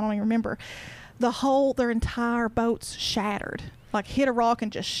or something. I don't even remember. Their entire boats shattered, like hit a rock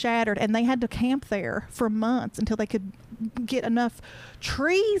and just shattered, and they had to camp there for months until they could get enough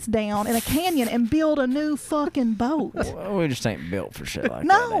trees down in a canyon and build a new fucking boat. Well, we just ain't built for shit like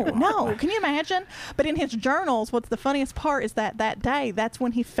that. No. Can you imagine? But in his journals, what's the funniest part is that day, that's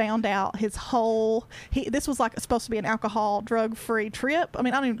when he found out his whole. This was like supposed to be an alcohol, drug-free trip. I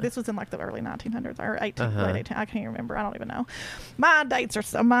mean, this was in like the early 1900s or late 1800s. I can't remember. I don't even know. My dates are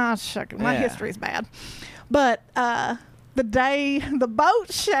my history's bad. But the day the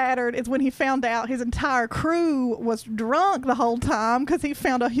boat shattered is when he found out his entire crew was drunk the whole time because he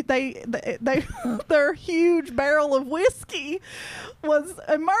found their huge barrel of whiskey was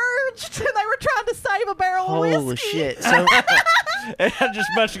emerged and they were trying to save a barrel of whiskey. Holy shit. So just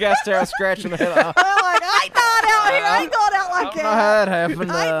a bunch of guys staring, scratching their head off. I'm like, I thought out here. I ain't going out like I don't know that. how that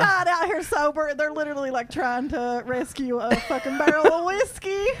happened. I ain't not out here sober. They're literally like trying to rescue a fucking barrel of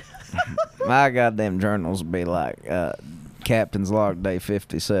whiskey. My goddamn journals would be like Captain's Log Day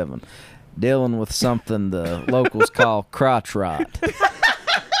 57. Dealing with something the locals call crotch rot.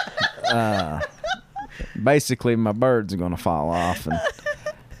 Basically, my birds are going to fall off, and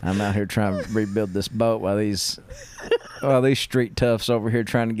I'm out here trying to rebuild this boat while these street toughs over here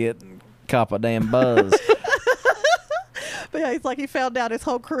trying to get cop a damn buzz. But yeah, he's like, he found out his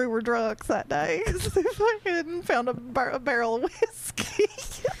whole crew were drunks that day because they fucking found a barrel of whiskey.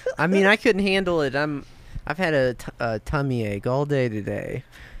 I mean, I couldn't handle it. I've had a tummy ache all day today.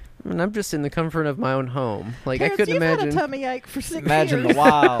 And I'm just in the comfort of my own home. Like, Terrence, I couldn't you've imagine. had a tummy ache for 6 Imagine years. the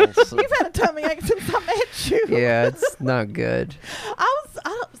wilds. You've had a tummy ache since I met you. Yeah, it's not good.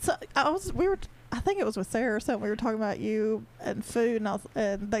 I think it was with Sarah or something. We were talking about you and food,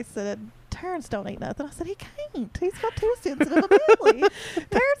 and they said, Terrence don't eat nothing. I said, he can't. He's got too sensitive a belly.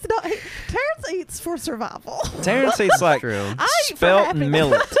 Terrence eats for survival. Terrence eats like True. I eat for spelt happiness. and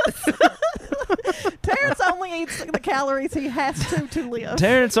millet. Terrence only eats the calories he has to live.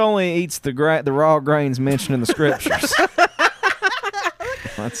 Terrence only eats the raw grains mentioned in the scriptures.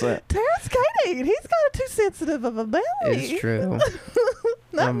 That's it. Terrence can't eat. He's got too sensitive of a belly. It's true.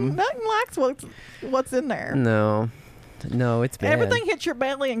 Nothing likes what's in there. No, it's bad. Everything hits your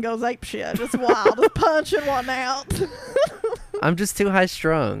belly and goes ape shit. It's wild. It's punching one out. I'm just too high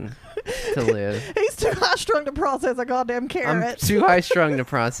strung to live. He's too high strung to process a goddamn I'm carrot. too high strung to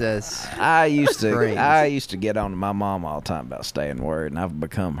process. I used Brains. to get on to my mom all the time about staying worried, and I've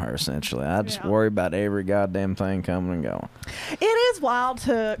become her essentially. I just Yeah. worry about every goddamn thing coming and going. It is wild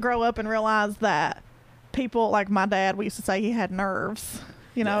to grow up and realize that people like my dad, we used to say he had nerves.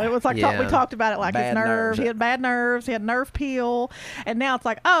 You know, it was like Yeah. we talked about it like his Bad nerve. nerves. He had bad nerves. He had nerve peel, and now it's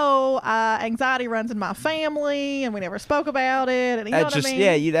like, oh, anxiety runs in my family, and we never spoke about it. And you know That's what just I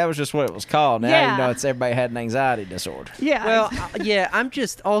mean? that was just what it was called. Now Yeah. you know it's everybody had an anxiety disorder. Yeah. Well, yeah, I'm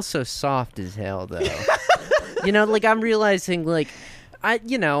just also soft as hell, though. You know, like, I'm realizing, like,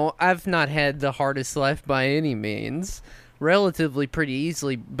 I've not had the hardest life by any means. Relatively pretty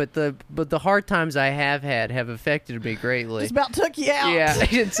easily, but the hard times I have had have affected me greatly. just about took you out. Yeah,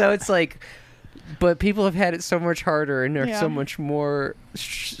 and so it's like, but people have had it so much harder, and they're Yeah. so much more,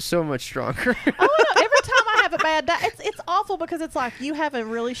 so much stronger. I don't know. Every time I have a bad day, it's awful because it's like you have a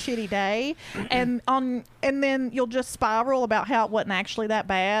really shitty day, and then you'll just spiral about how it wasn't actually that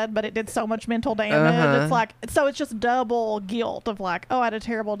bad, but it did so much mental damage. Uh-huh. It's like it's just double guilt of like, oh, I had a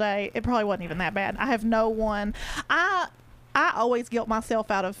terrible day. It probably wasn't even that bad. I have no one. I always guilt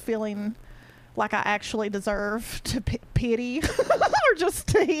myself out of feeling like I actually deserve to pity or just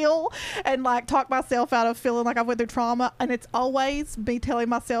to heal, and like talk myself out of feeling like I went through trauma. And it's always me telling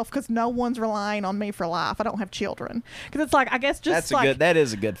myself, because no one's relying on me for life. I don't have children, because it's like, I guess just That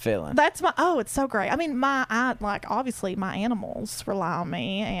is a good feeling. that's it's so great. I mean, obviously my animals rely on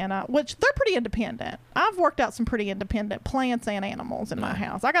me, and which they're pretty independent. I've worked out some pretty independent plants and animals in my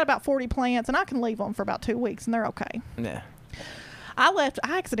house. I got about 40 plants, and I can leave them for about 2 weeks, and they're okay. Yeah. I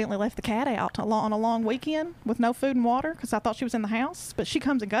accidentally left the cat out on a long weekend with no food and water because I thought she was in the house. But she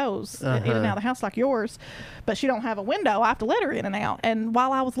comes and goes in and out of the house like yours. But she don't have a window. I have to let her in and out. And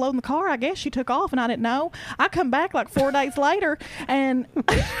while I was loading the car, I guess she took off and I didn't know. I come back like 4 days later and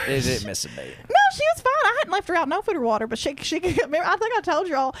Is it Miss Abate? no, she was fine. I hadn't left her out no food or water, but she I think I told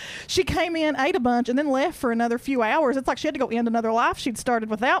you all, she came in, ate a bunch, and then left for another few hours. It's like she had to go end another life she'd started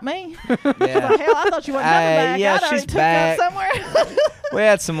without me. Yeah. Like, hell, I thought she wasn't coming back. yeah, I'd already she's took back. up somewhere. We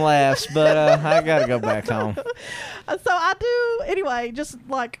had some laughs, but I gotta go back home. So I do anyway. Just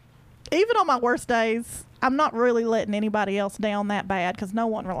like, even on my worst days, I'm not really letting anybody else down that bad because no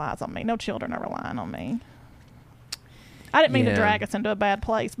one relies on me. No children are relying on me. I didn't mean to Yeah. drag us into a bad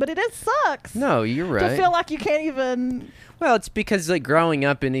place, but it sucks. No, you're right. To feel like you can't even. Well, it's because, like, growing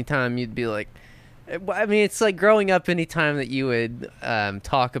up, anytime you'd be like, I mean, it's like growing up anytime that you would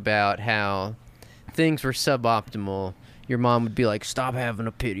talk about how things were suboptimal, your mom would be like, stop having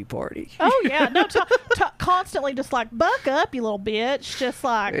a pity party. Oh yeah, no, constantly just like, buck up, you little bitch. Just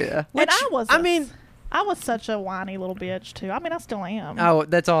like, Yeah. and I was. I was such a whiny little bitch too. I mean, I still am. Oh,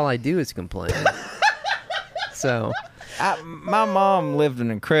 that's all I do is complain. So, My mom lived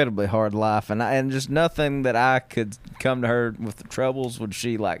an incredibly hard life, and just nothing that I could come to her with the troubles would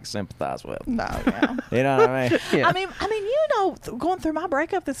she like sympathize with. No, yeah. You know what I mean? yeah. I mean, going through my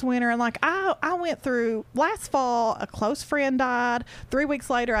breakup this winter, and like I went through last fall, a close friend died. 3 weeks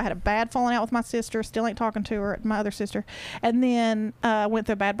later, I had a bad falling out with my sister. Still ain't talking to her, my other sister. And then went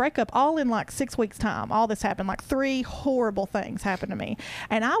through a bad breakup, all in like 6 weeks' time. All this happened. Like 3 horrible things happened to me,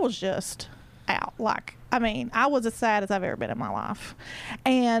 and I was just out. Like, I mean, I was as sad as I've ever been in my life.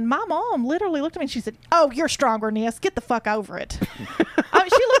 And my mom literally looked at me and she said, "Oh, you're stronger than this. Get the fuck over it." I mean,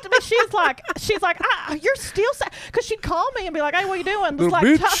 she looked at me. She's like, "You're still sad." Because she'd call me and be like, "Hey, what you doing?" Little like,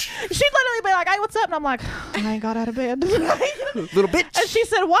 bitch. she'd literally be like, "Hey, what's up?" And I'm like, "I ain't got out of bed." Little bitch. And she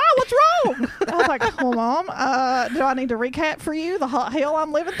said, "Why? What's wrong?" I was like, "Well, Mom, do I need to recap for you the hell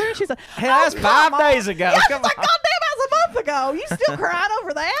I'm living through?" She said, Hey, that's come 5 on." days ago. Yeah, I was Come like, on. "God damn, that was a month ago. You still crying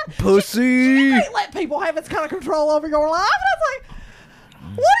over that?" Pussy. You can't let people have this kind of control over your life. And I was like,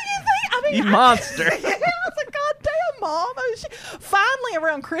 "What do you think?" I mean, You monster. Yeah, I was like, "God damn, Mom." I mean, finally,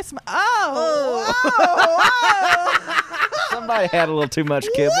 around Christmas. Oh. Somebody had a little too much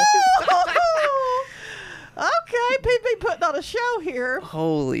kibble. Whoa. Okay, PB putting on a show here.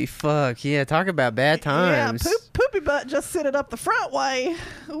 Holy fuck. Yeah, talk about bad times. Yeah, Poopy Butt just sit it up the front way.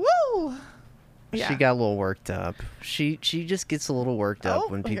 Woo. Yeah. She got a little worked up. She just gets a little worked up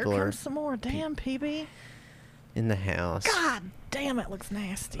when people here are comes some more. Damn, PB. in the house. God damn, it looks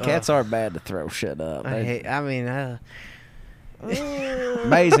nasty. Cats are bad to throw shit up.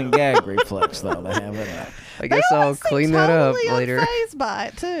 Amazing gag reflex, though. They have it. I guess I'll clean that up later. Unfazed by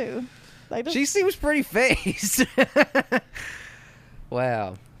it too. They just, She seems pretty phased.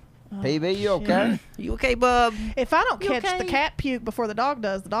 Wow. PB, you okay? You okay, bub? if I don't You catch okay? the cat puke before the dog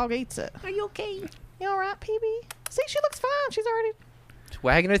does, the dog eats it. Are you okay? You all right, PB? See, she looks fine. She's already.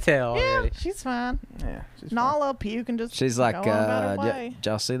 Wagging a tail Yeah, already. she's fine. Yeah. Nala puke and just. She's like, go on about her way. did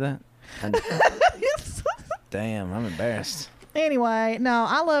y'all see that? And, damn, I'm embarrassed. Anyway, no,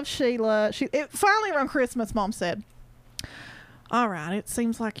 I love Sheila. Finally around Christmas, Mom said, "All right, it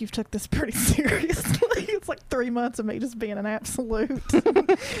seems like you've took this pretty seriously." It's like 3 months of me just being an absolute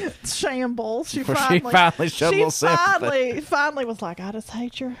shambles. She finally showed a little sympathy. finally was like, "I just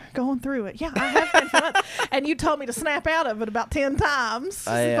hate you're going through it." Yeah, I have been for months. And you told me to snap out of it about 10 times see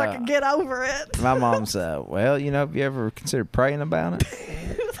if I could get over it. My mom's, well, have you ever considered praying about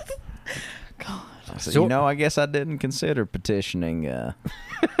it? God. I said, So- I guess I didn't consider petitioning the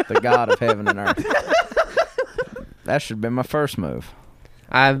God of heaven and earth. That should have been my first move.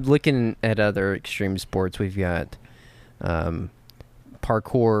 I'm looking at other extreme sports. We've got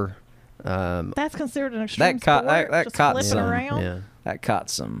parkour. That's considered an extreme That caught- sport? that just caught flipping some- around? Yeah. That caught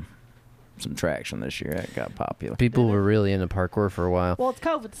some traction this year. That got popular. People were really into parkour for a while. Well, it's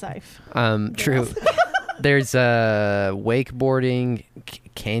COVID safe. True. There's wakeboarding,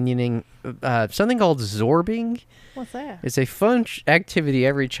 canyoning, something called zorbing. What's that? It's a fun activity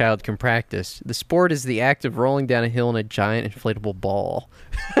every child can practice. The sport is the act of rolling down a hill in a giant inflatable ball.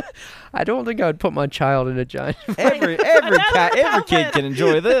 I don't think I would put my child in a giant. Every kid can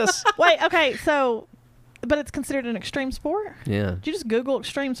enjoy this. Wait, okay, so, but it's considered an extreme sport? Yeah. Did you just Google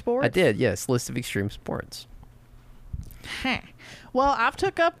extreme sports? I did, yes. List of extreme sports. Huh. Well, I've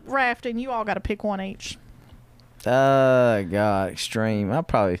took up rafting. You all got to pick one each. God, extreme. I'll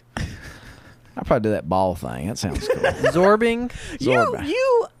probably do that ball thing. That sounds cool. Zorbing?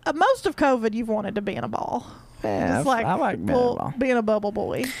 You most of COVID, you've wanted to be in a ball. Yeah, Just like I like being in a ball. being a bubble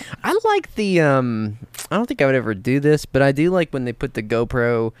boy. I like the, I don't think I would ever do this, but I do like when they put the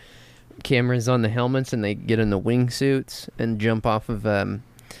GoPro cameras on the helmets and they get in the wingsuits and jump off of, the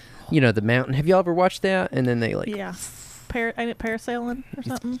mountain. Have y'all ever watched that? And then they Yeah. Ain't it parasailing or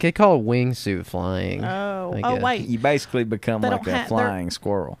something? They call it wingsuit flying. Oh, I guess. wait. You basically become They like don't a have- flying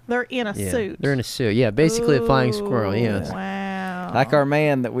squirrel. They're in a Yeah, suit. they're in a suit. Yeah, basically a flying squirrel, Ooh, yes. Wow. Like our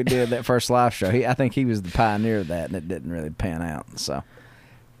man that we did that first live show. I think he was the pioneer of that, and it didn't really pan out. So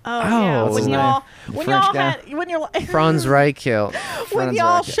Yeah. What's When his y'all, name? when French y'all guy? had, when you're Franz Reichelt. when Franz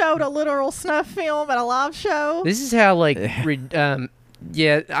y'all Reichelt. showed a literal snuff film at a live show. This is how, like,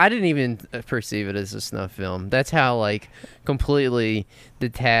 I didn't even perceive it as a snuff film. That's how, like, completely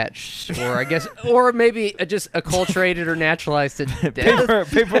detached, or I guess, or maybe just acculturated or naturalized to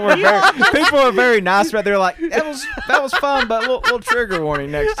death. people were very nice about it. They're like, that was fun, but we'll trigger warning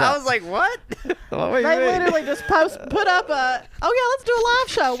next time. I was like, what? What do you They mean? literally just put up a. Oh yeah, let's do a live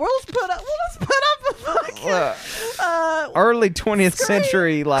show. We'll just put up a fucking early 20th screen.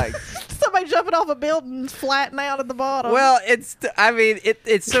 century, like somebody jumping off a building, flattening out at the bottom. Well, it's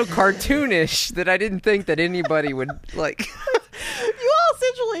so cartoonish that I didn't think that anybody would, like... you all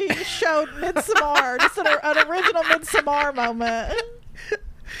essentially showed Midsommar, just an original Midsommar moment.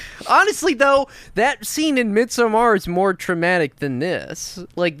 Honestly, though, that scene in Midsommar is more traumatic than this.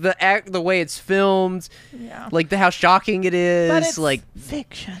 Like, the way it's filmed, Yeah, like, how shocking it is. but it's like,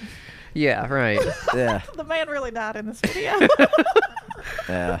 fiction. yeah, right. yeah, The man really died in this video.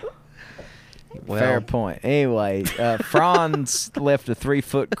 yeah. Well, Fair point. Anyway, Franz left a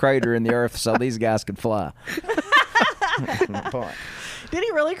 3-foot crater in the earth so these guys could fly. Point. Did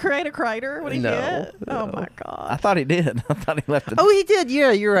he really create a crater when he No, hit? Oh no. my I god. thought he did. I thought he left it. Oh, he did.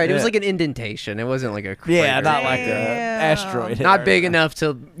 Yeah, you're right. It was Yeah. like an indentation. It wasn't like a crater. yeah, not like a Damn. asteroid. hit Not Earth. big enough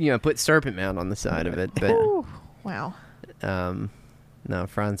to put Serpent Mound on the side of it, but Ooh, wow. no,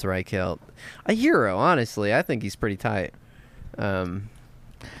 Franz Reichelt, a hero. Honestly, I think he's pretty tight.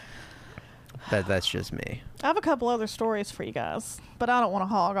 That's just me. I have a couple other stories for you guys, but I don't want to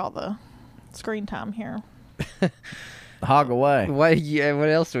hog all the screen time here. Hog away. What? Yeah. What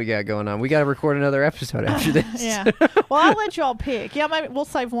else do we got going on? We got to record another episode after this. Yeah. Well, I'll let you all pick. Yeah, maybe we'll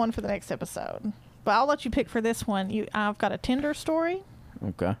save one for the next episode. But I'll let you pick for this one. I've got a Tinder story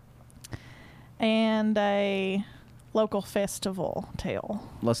Okay. and a local festival tale.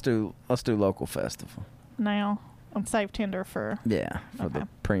 Let's do local festival. Now, and save Tinder for. Yeah, for Okay.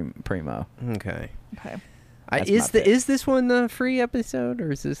 the primo. Okay. Okay. That's my pick. Is this one the free episode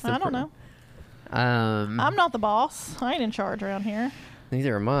or is this? I don't know. I'm I'm not the boss. I ain't in charge around here.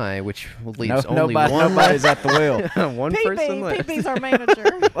 Neither am I, which leaves No, only one. nobody's at the wheel. One person left. PB's our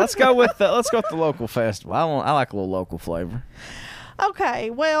manager. Let's go with the local festival. I like a little local flavor.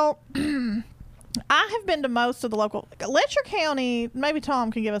 Okay, well, I have been to most of the local. Letcher County, maybe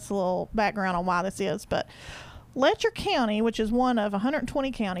Tom can give us a little background on why this is, but Letcher County, which is one of 120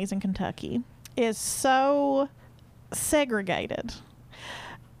 counties in Kentucky, is so segregated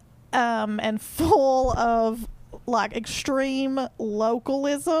and full of like extreme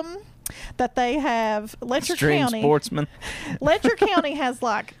localism that they have. Letcher Extreme County. sportsman. Letcher County has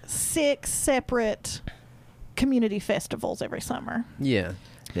like 6 separate community festivals every summer. Yeah.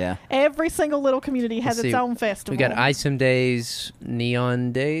 Yeah. Every single little community has Let's its see. own festival. We got Isom Days,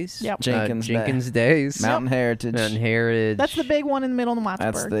 Neon Days, Yep. Jenkins Days, Mountain Heritage. Mountain Heritage. That's the big one in the middle of Whitesburg.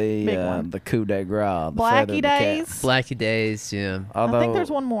 That's big the one. the coup de grace. The feather Blackie of the cap. Days. Blackie Days. Yeah. Although, I think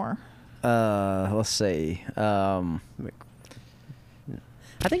there's one more. Let's see. I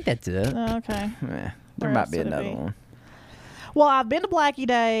think that's it. Okay. There Where might else be would it another be? one. Well, I've been to Blackie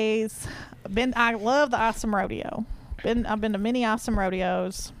Days. I love the Isom Rodeo. I've been to many Isom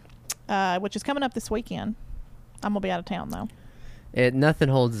rodeos, which is coming up this weekend. I'm gonna be out of town though. Nothing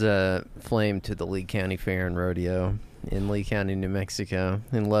holds a flame to the Lee County Fair and Rodeo in Lee County, New Mexico,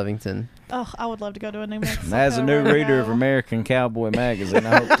 in Lovington. Oh, I would love to go to a New Mexico. As a new reader of rodeo. American Cowboy Magazine,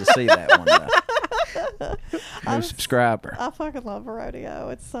 I hope to see that one day. New subscriber. I fucking love a rodeo.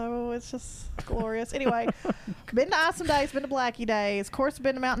 It's just glorious. Anyway, been to Isom Days, been to Blackie Days, of course,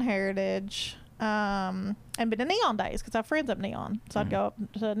 been to Mountain Heritage, and been to Neon Days because I have friends up Neon. So I'd go up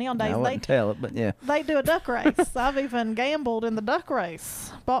to Neon Days. I wouldn't tell it, but yeah. They do a duck race. I've even gambled in the duck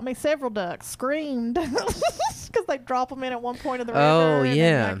race. Bought me several ducks. Screamed because they drop them in at one point of the river. Oh, and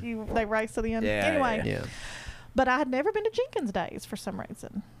yeah. then, they race to the end. Yeah, Anyway, Yeah. but I had never been to Jenkins Days for some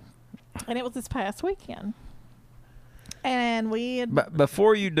reason, and it was this past weekend. And we had, But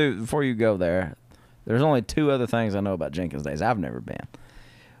before you go there, there's only 2 other things I know about Jenkins Days. I've never been.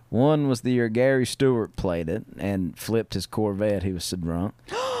 One was the year Gary Stewart played it and flipped his Corvette. He was so drunk.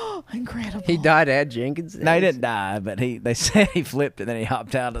 incredible. He died at Jenkins. No, he didn't die, but they said he flipped it. Then he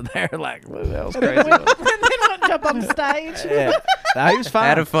hopped out of there like, "Whoa, that was And then crazy." went and jump on stage. Yeah, no, he was fine.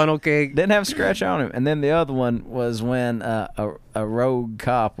 Had a funnel cake. Didn't have a scratch on him. And then the other one was when a rogue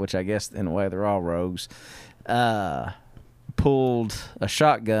cop, which I guess in a way they're all rogues, pulled a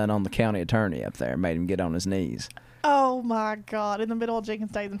shotgun on the county attorney up there and made him get on his knees. Oh my God! In the middle of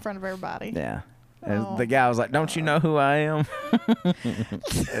Jenkins Days, in front of everybody. Yeah. And Oh, the guy was like, "Don't you know who I am?"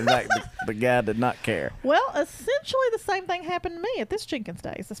 And like the guy did not care. Well, essentially the same thing happened to me at this Jenkins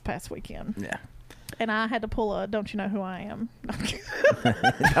Days this past weekend, Yeah. and I had to pull a "Don't you know who I am?"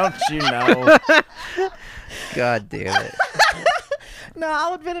 Don't you know? God damn it. No, I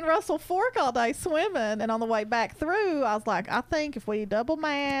would have been in Russell Fork all day swimming, and on the way back through, I was like, I think if we double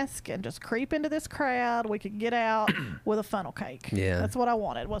mask and just creep into this crowd, we could get out with a funnel cake. Yeah. That's what I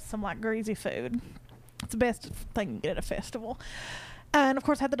wanted, was some like greasy food. It's the best thing you can get at a festival. And of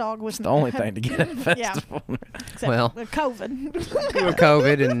course, I had the dog with It's me. the only thing to get at a Yeah. festival. Except Well. COVID.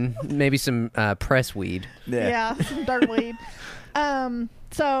 COVID and maybe some press weed. Yeah, some dirt weed.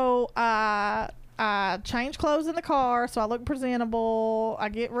 So I change clothes in the car so I look presentable. I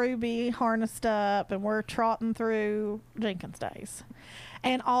get Ruby harnessed up, and we're trotting through Jenkins Days.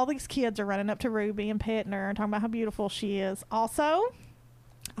 And all these kids are running up to Ruby and petting her and talking about how beautiful she is. Also,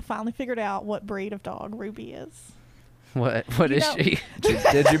 I finally figured out what breed of dog Ruby is. What You is know- she?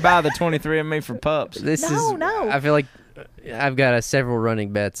 Did you buy the 23andMe for pups? This No, is. no. I feel like I've got several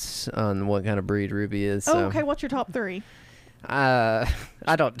running bets on what kind of breed Ruby is. So. Oh, okay. What's your top 3? I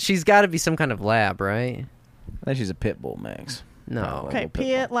don't. She's got to be some kind of lab, right? I think she's a pit bull mix. No. Okay, Pit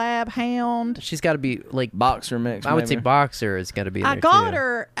pit, bull. lab, hound. She's got to be like Boxer mix. I would say maybe? boxer has got to be. I there got too.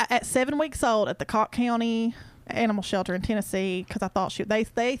 her at 7 weeks old at the Cocke County Animal Shelter in Tennessee because I thought they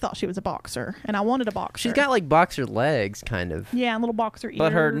thought she was a boxer, and I wanted a boxer. She's got like boxer legs, kind of. yeah, and little boxer ears.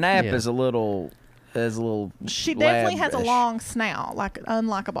 But her nap Yeah. is a little. She definitely has a lab-ish. long snout, like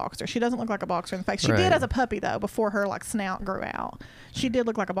unlike a boxer. She doesn't look like a boxer in the face. She Right. did as a puppy though, before her like snout grew out. She did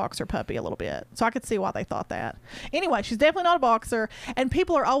look like a boxer puppy a little bit, so I could see why they thought that. Anyway, she's definitely not a boxer, and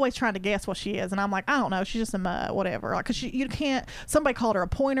people are always trying to guess what she is, and I'm like, I don't know. She's just a mutt, whatever. Like, 'cause you can't. Somebody called her a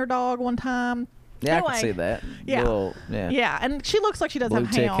pointer dog one time. Yeah, Anyway, I can see that. yeah. Little, yeah. Yeah, and she looks like she does Blue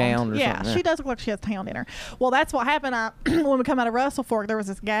have tick hound. hound or Yeah, something, yeah. she does look like she has hound in her. Well, that's what happened. When we come out of Russell Fork, there was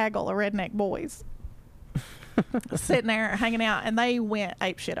this gaggle of redneck boys sitting there hanging out, and they went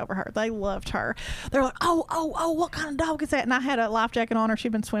ape shit over her. They loved her. They're like, oh, what kind of dog is that? And I had a life jacket on her.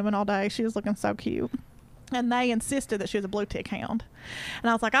 She'd been swimming all day. She was looking so cute. And they insisted that she was a blue tick hound. And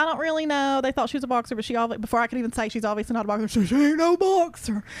I was like, I don't really know. They thought she was a boxer, but before I could even say she's obviously not a boxer, she ain't no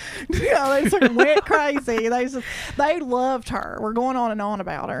boxer. You know, they sort of went crazy. They loved her. We're going on and on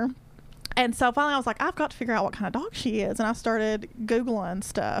about her. And so finally I was like, I've got to figure out what kind of dog she is. And I started Googling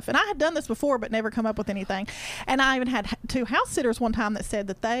stuff. And I had done this before, but never come up with anything. And I even had 2 house sitters one time that said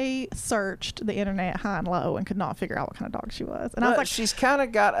that they searched the internet high and low and could not figure out what kind of dog she was. And I was like, she's kind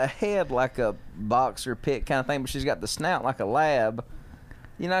of got a head like a boxer pit kind of thing, but she's got the snout like a lab.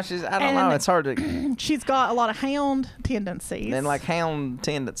 You know, I don't know. It's hard to. she's got a lot of hound tendencies. And like hound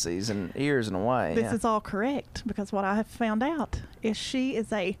tendencies and ears in a way. This yeah. is all correct because what I have found out is she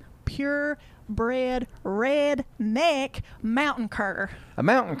is a purebred redneck mountain cur. A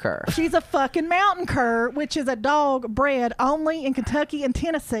mountain cur. She's a fucking mountain cur, which is a dog bred only in Kentucky and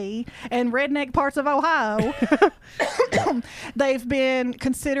Tennessee and redneck parts of Ohio. They've been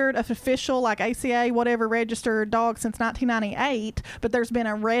considered an official, like ACA, whatever, registered dog since 1998. But there's been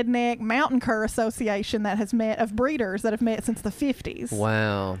a redneck mountain cur association that has met, of breeders that have met since the 50s.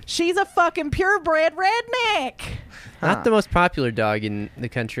 Wow. She's a fucking purebred redneck. Not the most popular dog in the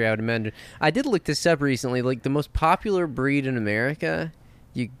country, I would imagine. I did look this up recently. Like, the most popular breed in America,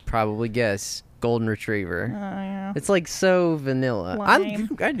 you probably guess, Golden Retriever. Yeah. It's like so vanilla. Lame.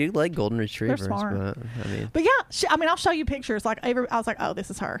 I do like Golden Retrievers, smart. but I mean, But yeah, I'll show you pictures. Like I was like, oh, this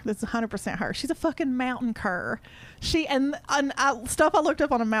is her. This is 100% her. She's a fucking mountain cur. Stuff I looked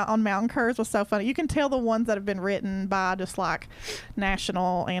up on mountain curs was so funny. You can tell the ones that have been written by just like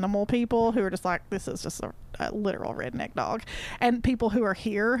national animal people who are just like, this is just a literal redneck dog, and people who are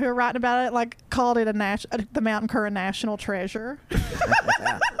here who are writing about it like called it the mountain cur a national treasure.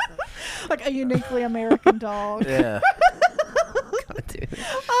 Like a uniquely American dog. Yeah. God, dude. I've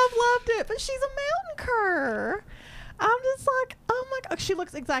loved it, but she's a mountain cur. I'm just like, oh my god, she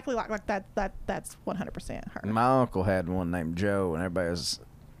looks exactly like that. That's 100% her. My uncle had one named Joe, and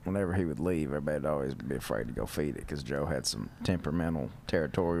whenever he would leave, everybody'd always be afraid to go feed it because Joe had some temperamental,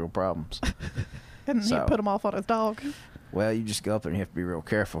 territorial problems. And he put him off on his dog. Well, you just go up there and you have to be real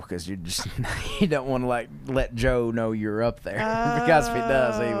careful because you don't want to let Joe know you're up there because if he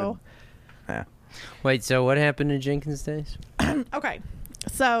does, he would. Yeah. Wait, so what happened in Jenkins Days? Okay.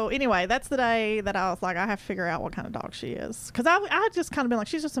 So anyway, that's the day that I was like, I have to figure out what kind of dog she is, because I had just kind of been like,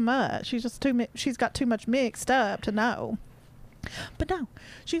 she's just a mutt. She's got too much mixed up to know. But no,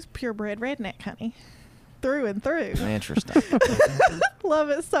 she's purebred redneck, honey, through and through. Interesting. Love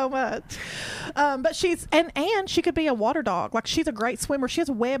it so much. But she's and she could be a water dog. Like, she's a great swimmer. She has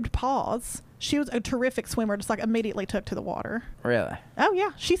webbed paws. She was a terrific swimmer. Just like immediately took to the water. Really? Oh yeah,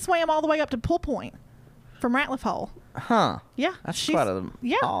 she swam all the way up to Pull Point from Ratliff Hole. Huh. Yeah, That's quite a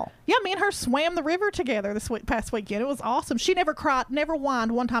haul. Yeah, me and her swam the river together past weekend. It was awesome. She never cried, never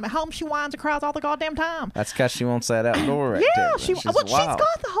whined one time. At home, she whines and cries all the goddamn time. That's because she wants that outdoor activity. Yeah, she's got wild.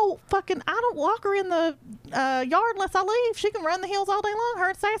 the whole fucking. I don't lock her in the yard unless I leave. She can run the hills all day long. Her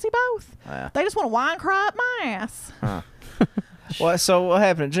and Sassy both. Yeah. They just want to whine, cry up my ass. Huh. Well, so what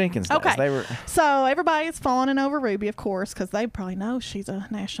happened at Jenkins Days? Okay. So everybody's fawning over Ruby, of course, because they probably know she's a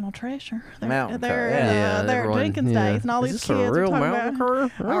national treasure. Mountain cur, They're yeah. they're at everyone- Jenkins yeah. Days, and all Is these this a kids real are talking mountain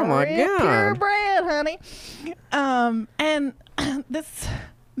about, cur? Oh my real God. purebred, honey. And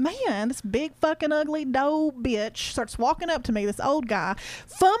this big fucking ugly doe bitch starts walking up to me, this old guy,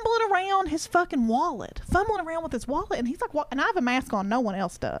 fumbling around his fucking wallet, and he's like, and I have a mask on, no one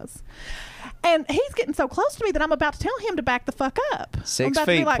else does. And he's getting so close to me that I'm about to tell him to back the fuck up. 6 I'm about to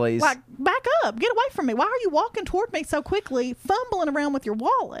be feet, like, please. Like, back up, get away from me. Why are you walking toward me so quickly, fumbling around with your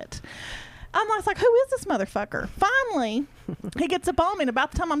wallet? I'm like, who is this motherfucker? Finally, he gets up on me, and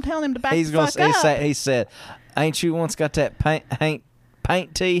about the time I'm telling him to back the fuck up, He said, "Ain't you once got that paint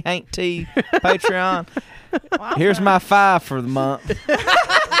tea Patreon?" Here's my 5 for the month.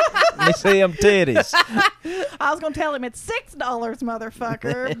 Let me see them titties. I was going to tell him it's $6,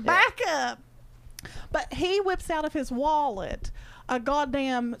 motherfucker. Back up. But he whips out of his wallet a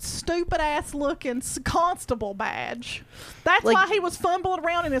goddamn stupid ass looking constable badge. That's Like- why he was fumbling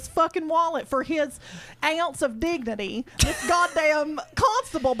around in his fucking wallet for his ounce of dignity. This goddamn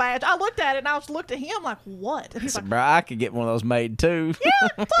constable badge. I looked at it and I looked at him like, what? And he's like, Bro, I could get one of those made too. yeah,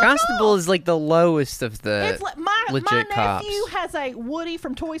 fuck Constable off. is like the lowest of the It's like my legit nephew cops. has a Woody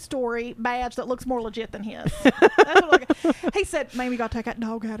from Toy Story badge that looks more legit than his. That's what he said, "Man, we got to take that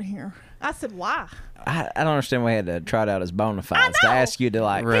dog out of here." I said, "Why?" I don't understand why he had to trot out his bona fides to know. ask you to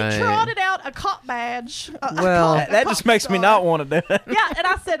like. Right. He trotted out a cop badge. Well- That just makes me not want to do it. Yeah, and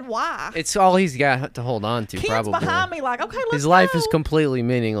I said, "Why?" It's all he's got to hold on to, Kids probably. behind me, like, "Okay, let's His life go." is completely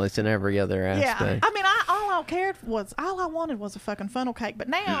meaningless in every other Yeah, aspect. I mean, all I wanted was a fucking funnel cake. But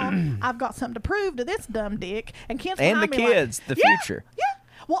now I've got something to prove to this dumb dick. And Ken's And behind the me like, kids, the "Yeah, future. Yeah.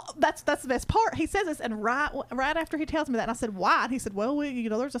 Well, that's the best part. He says this, and right after he tells me that, and I said, "Why?" And he said, "Well,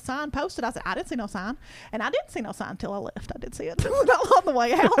 there's a sign posted." I said, "I didn't see no sign," and I didn't see no sign until I left. I did see it on the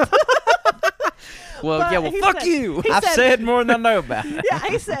way out. Well, But yeah, well, he fuck said- you. he I've said more than I know about it. Yeah,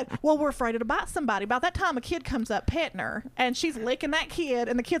 he said, "Well, we're afraid to bite somebody." About that time, a kid comes up petting her, and she's licking that kid,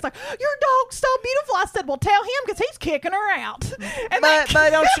 and the kid's like, "Your dog's so beautiful." I said, "Well, tell him because he's kicking her out." And that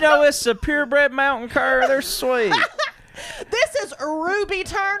But don't you know it's a purebred mountain cur? They're sweet. this is Ruby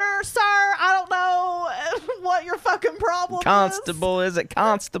Turner, sir. I don't know what your fucking problem is. Constable, is it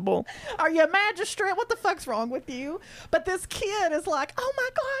constable? Are you a magistrate? What the fuck's wrong with you? But this kid is like, "Oh my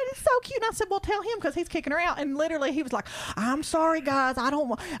God, it's so cute." And I said, "Well, tell him because he's kicking her out." And literally he was like, "I'm sorry, guys.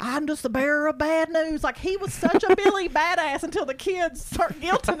 I'm just the bearer of bad news." Like he was such a Billy badass until the kids start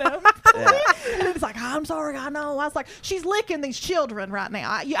guilting him. And he was like, "I'm sorry, I know." I was like, "She's licking these children right now.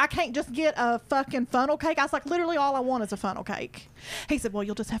 I can't just get a fucking funnel cake." I was like, "Literally all I want is a funnel cake." He said, "Well,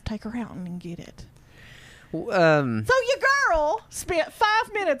 you'll just have to take her out and get it." So your girl spent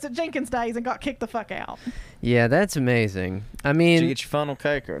 5 minutes at Jenkins Days and got kicked the fuck out. Yeah, that's amazing. I Did mean, you get your funnel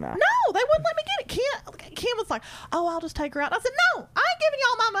cake or not? No, they wouldn't let me get it. Kim was like, "Oh, I'll just take her out." I said, "No, I ain't giving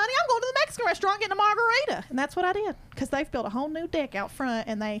y'all my money. I'm going to the Mexican restaurant getting a margarita." And that's what I did because they've built a whole new deck out front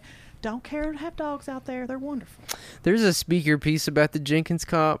and they don't care to have dogs out there. They're wonderful. there's a speaker piece about the Jenkins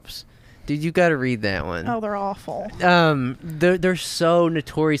cops. Dude, you got to read that one. Oh, they're awful. They're so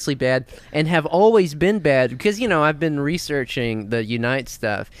notoriously bad and have always been bad because, I've been researching the Unite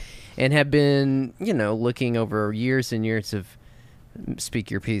stuff and have been, looking over years and years of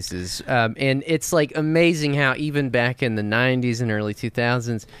speaker pieces. And it's like amazing how even back in the 90s and early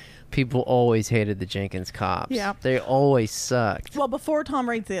 2000s, people always hated the Jenkins cops. Yeah. They always sucked. Well, before Tom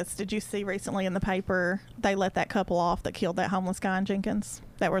reads this, did you see recently in the paper they let that couple off that killed that homeless guy in Jenkins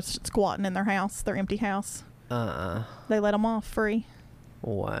that was squatting in their house, their empty house? They let them off free.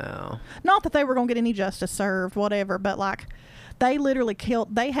 Wow. Not that they were going to get any justice served, whatever, but like they literally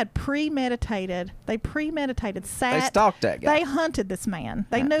killed. They had premeditated. They They stalked that guy. They hunted this man.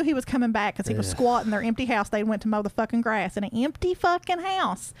 They knew he was coming back because he was squatting in their empty house. They went to mow the fucking grass in an empty fucking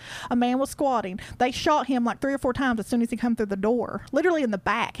house. A man was squatting. They shot him like 3 or 4 times as soon as he come through the door. Literally in the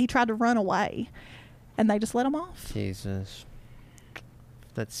back. He tried to run away, and they just let him off. Jesus.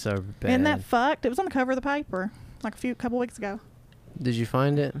 That's so bad. Isn't that fucked? It was on the cover of the paper like a couple weeks ago. Did you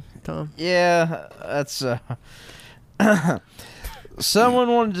find it, Tom? Yeah, that's. Someone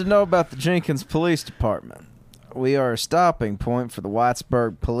wanted to know about the Jenkins Police Department. We are a stopping point for the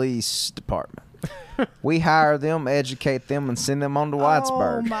Whitesburg Police Department. We hire them, educate them, and send them on to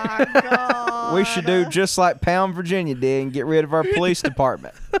Whitesburg. Oh my god! We should do just like Pound, Virginia did and get rid of our police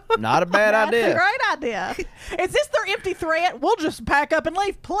department. Not a bad That's idea. a great idea. Is this their empty threat? We'll just pack up and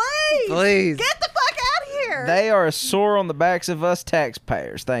leave. Please. Please. Get the fuck out of here. They are a sore on the backs of us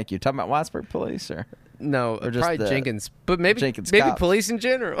taxpayers. Thank you. Talking about Whitesburg Police, or No, Or just probably the Jenkins, but maybe Jenkins maybe cops. police in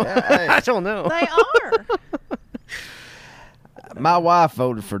general. Yeah, hey. I don't know. They are. my wife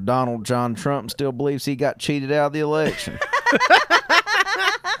voted for Donald John Trump and still believes he got cheated out of the election.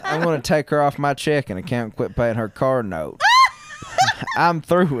 I'm going to take her off my checking account and quit paying her car note. I'm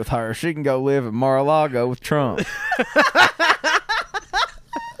through with her. She can go live at Mar-a-Lago with Trump.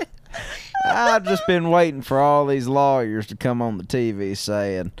 I've just been waiting for all these lawyers to come on the TV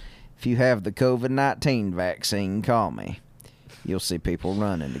saying, if you have the COVID-19 vaccine, call me. You'll see people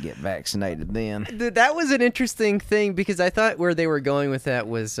running to get vaccinated then. Dude, that was an interesting thing because I thought where they were going with that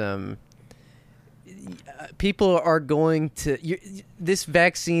was people are going to this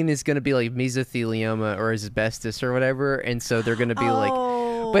vaccine is going to be like mesothelioma or asbestos or whatever, and so they're going to be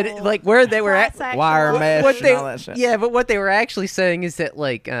but like where they were at Wire mesh what and they, all that shit. yeah, but what they were actually saying is that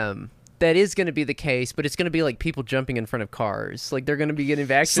like that is going to be the case, but it's going to be like people jumping in front of cars. Like they're going to be getting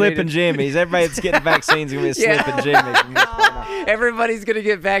vaccinated. Slipping Jimmies. Everybody that's getting vaccines is going to be a Yeah. slipping Jimmy. Everybody's going to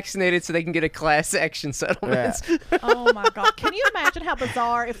get vaccinated so they can get a class action settlement. Oh my God! Can you imagine how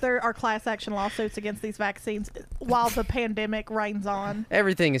bizarre if there are class action lawsuits against these vaccines while the pandemic reigns on?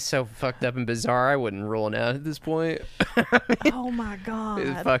 Everything is so fucked up and bizarre. I wouldn't rule it out at this point. Oh my Who God!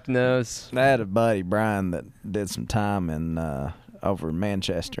 the fuck knows? I had a buddy, Brian, that did some time in over in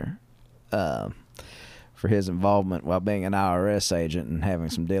Manchester for his involvement while being an IRS agent and having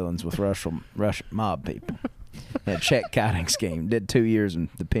some dealings with Russian mob people. Had a check kiting scheme. Did 2 years in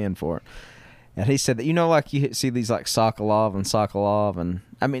the pen for it. And he said that, like you see these like Sokolov, and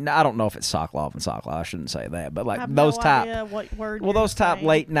I mean, I don't know if it's Sokolov, I shouldn't say that, but I like have those no type, idea what word well, you're those type saying.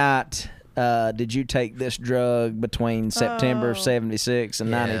 late night. Did you take this drug between September of Oh. 76 and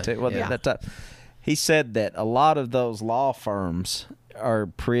Yeah, 92? Well, yeah. that type. He said that a lot of those law firms are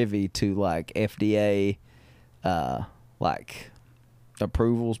privy to like FDA, like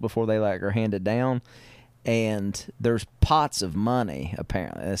approvals before they like are handed down. And there's pots of money,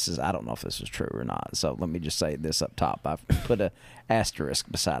 apparently. I don't know if this is true or not. So let me just say this up top. I've put a asterisk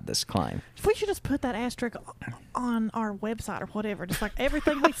beside this claim. We should just put that asterisk on our website or whatever. Just like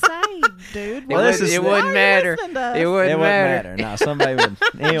everything we say, dude. Well, this is- it Why are wouldn't you matter. listening to us? It wouldn't It wouldn't matter. matter. No, somebody would.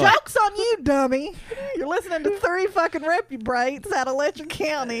 Anyway. Joke's on you, dummy. You're listening to 3 fucking reprobates out of Letcher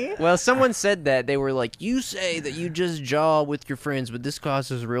County. Well, someone said that. They were like, you say that you just jaw with your friends, but this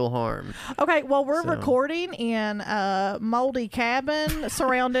causes real harm. Okay, well, we're So- recording in a moldy cabin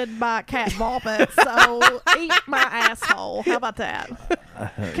surrounded by cat vomit, so eat my asshole. How about that?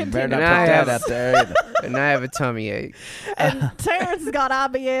 You better not And put I that have- out there either. And I have a tummy ache. And Terrence has got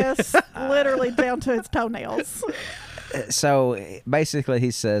IBS literally down to his toenails. So basically,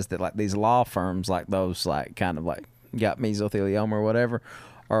 he says that like these law firms, like those, like kind of like got mesothelioma or whatever,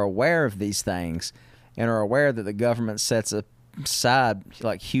 are aware of these things and are aware that the government sets aside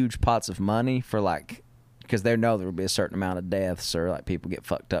like huge pots of money for like, because they know there will be a certain amount of deaths or like people get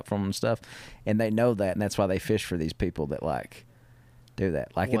fucked up from them and stuff, and they know that, and that's why they fish for these people that like do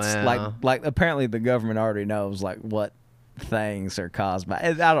that. Like it's Wow. like apparently the government already knows like what things are caused by.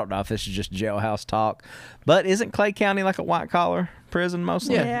 I don't know if this is just jailhouse talk, but isn't Clay County like a white collar prison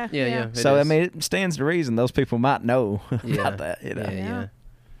mostly? Yeah. It So I is. mean, it stands to reason those people might know Yeah. about that. You know. Yeah.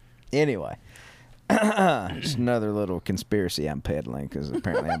 Anyway, just another little conspiracy I'm peddling because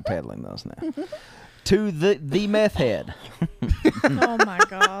apparently I'm peddling those now. To the meth head. Oh my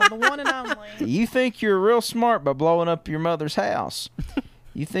God, the one and only. You think you're real smart by blowing up your mother's house.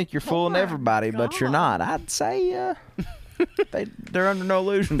 You think you're fooling my everybody, but you're God. not. I'd say they're under no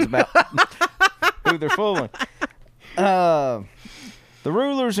illusions about who they're fooling. The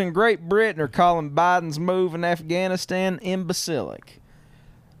rulers in Great Britain are calling Biden's move in Afghanistan imbecilic.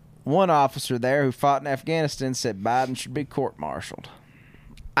 One officer there who fought in Afghanistan said Biden should be court-martialed.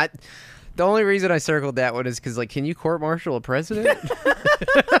 The only reason I circled that one is because, like, can you court-martial a president?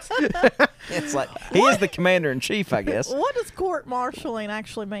 It's like he is the commander-in-chief, I guess. What does court martialing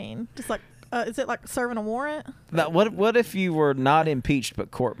actually mean? Just like, is it like serving a warrant? Now, what if you were not impeached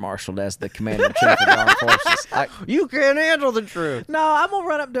but court-martialed as the commander-in-chief of the armed forces? You can't handle the truth. No, I'm gonna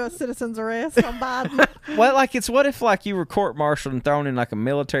run up to a citizen's arrest on Biden. Well, like it's what if like you were court-martialed and thrown in like a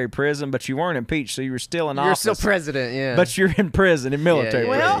military prison, but you weren't impeached, so you were still in You're office. still president, yeah. But you're in prison, in military Yeah,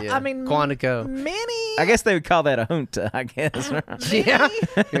 prison. Well, yeah. I mean, Quantico. many, I guess they would call that a junta, I guess. Right? Yeah.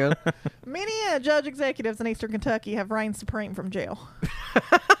 Yeah. many judge executives in Eastern Kentucky have reigned supreme from jail.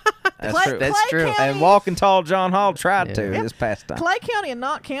 That's Clay- true. That's Clay true. County- And Walking Tall John Hall tried to Yeah. this past time. Clay County and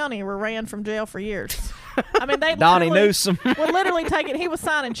Knott County were ran from jail for years. I mean, they Donnie literally Newsom. would literally take it. He was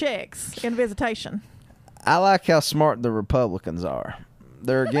signing checks in visitation. I like how smart the Republicans are.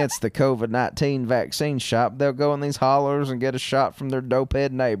 They're against the COVID-19 vaccine shot. They'll go in these hollers and get a shot from their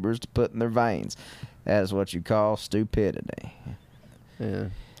dopehead neighbors to put in their veins. That is what you call stupidity. Yeah.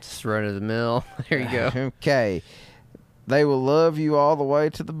 Just run of the mill. There you go. Okay. They will love you all the way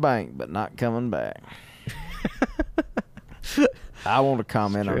to the bank, but not coming back. I want to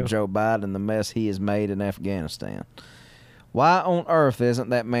comment on true. Joe Biden and the mess he has made in Afghanistan. Why on earth isn't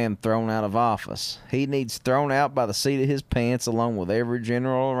that man thrown out of office? He needs thrown out by the seat of his pants along with every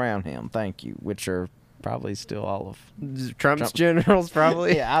general around him. Thank you. Which are probably still all of... Trump's generals,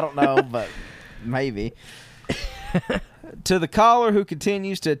 probably. Yeah, I don't know, but maybe. To the caller who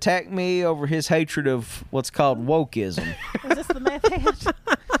continues to attack me over his hatred of what's called wokeism. Is this the meth head?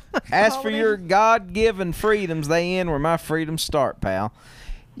 As for Calling your him? God-given freedoms, they end where my freedoms start, pal.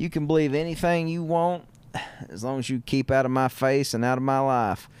 You can believe anything you want as long as you keep out of my face and out of my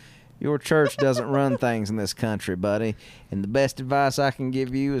life. Your church doesn't run things in this country, buddy. And the best advice I can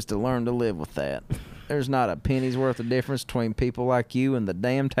give you is to learn to live with that. There's not a penny's worth of difference between people like you and the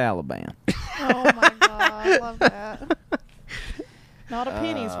damn Taliban. Oh my God, I love that. Not a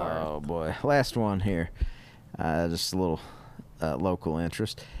penny's worth. Oh boy, last one here. Just a little local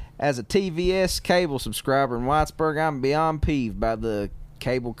interest. As a TVS cable subscriber in Whitesburg, I'm beyond peeved by the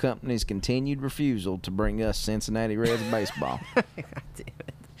cable company's continued refusal to bring us Cincinnati Reds baseball. God damn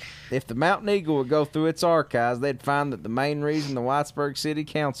it. If the Mountain Eagle would go through its archives, they'd find that the main reason the Whitesburg City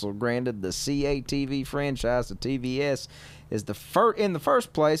Council granted the CATV franchise to TVS is in the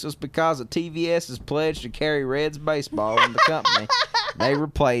first place was because of TVS's pledge to carry Reds baseball when the company they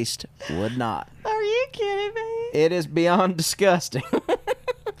replaced would not. Are you kidding me? It is beyond disgusting.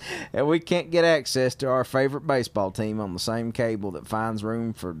 And we can't get access to our favorite baseball team on the same cable that finds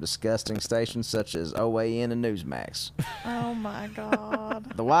room for disgusting stations such as OAN and Newsmax. Oh my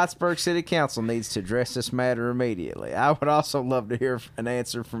God. The Whitesburg City Council needs to address this matter immediately. I would also love to hear an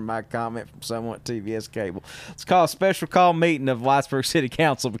answer from my comment from someone at TVS Cable. Let's call a special call meeting of Whitesburg City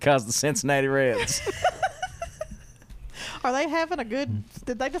Council because of the Cincinnati Reds. Are they having a good?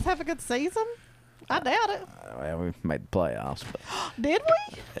 Did they just have a good season? I doubt it. Well, we made the playoffs, but Did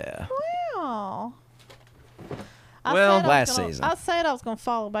we? yeah. Wow. Well, last season. I said I was going to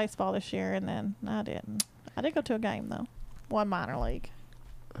follow baseball this year, and then I didn't. I did go to a game though, one minor league.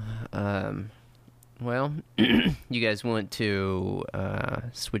 Well, you guys want to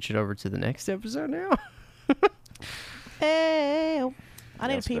switch it over to the next episode now? Hey, I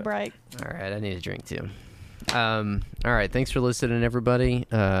need a That's pee good. break. All right, I need a drink too. All right, thanks for listening, everybody.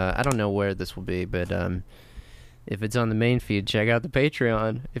 I don't know where this will be, but if it's on the main feed, check out the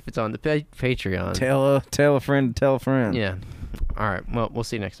Patreon. If it's on the Patreon, Tell a friend to tell a friend. yeah. All right, well, we'll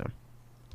see you next time.